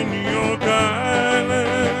to the New York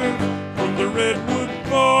Island, from the Redwood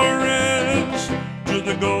Forest to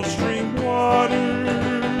the Gulf Stream water.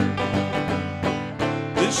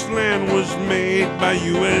 This land was made by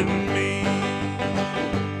you and me.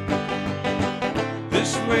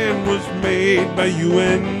 This land was made by you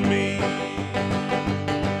and me.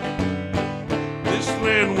 This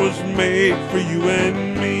land was made for you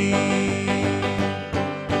and me.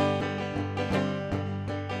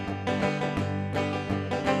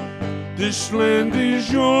 This land is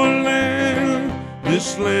your land.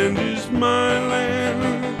 This land is my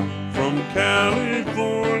land. From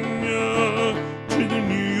California to the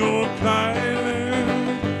New York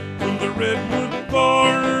Island, from the Redwood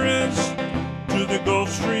Forest to the Gulf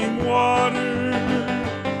Stream water.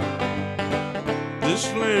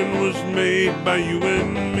 This land was made by you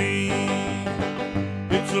and me.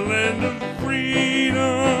 It's a land of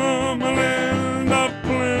freedom, a land of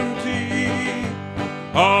plenty,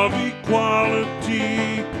 of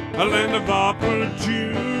equality, a land of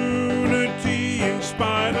opportunity. In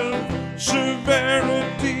spite of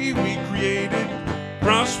severity, we created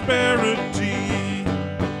prosperity.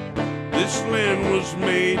 This land was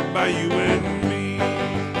made by you and me.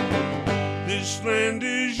 This land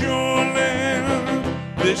is your land.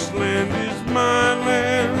 This land is my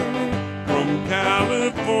land, from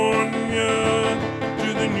California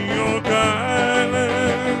to the New York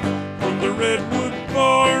Islands, from the redwood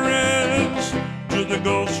forest to the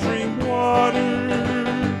Gulf Stream water.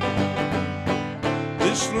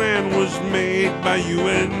 This land was made by you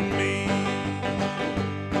and me.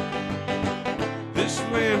 This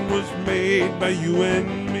land was made by you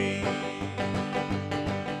and me.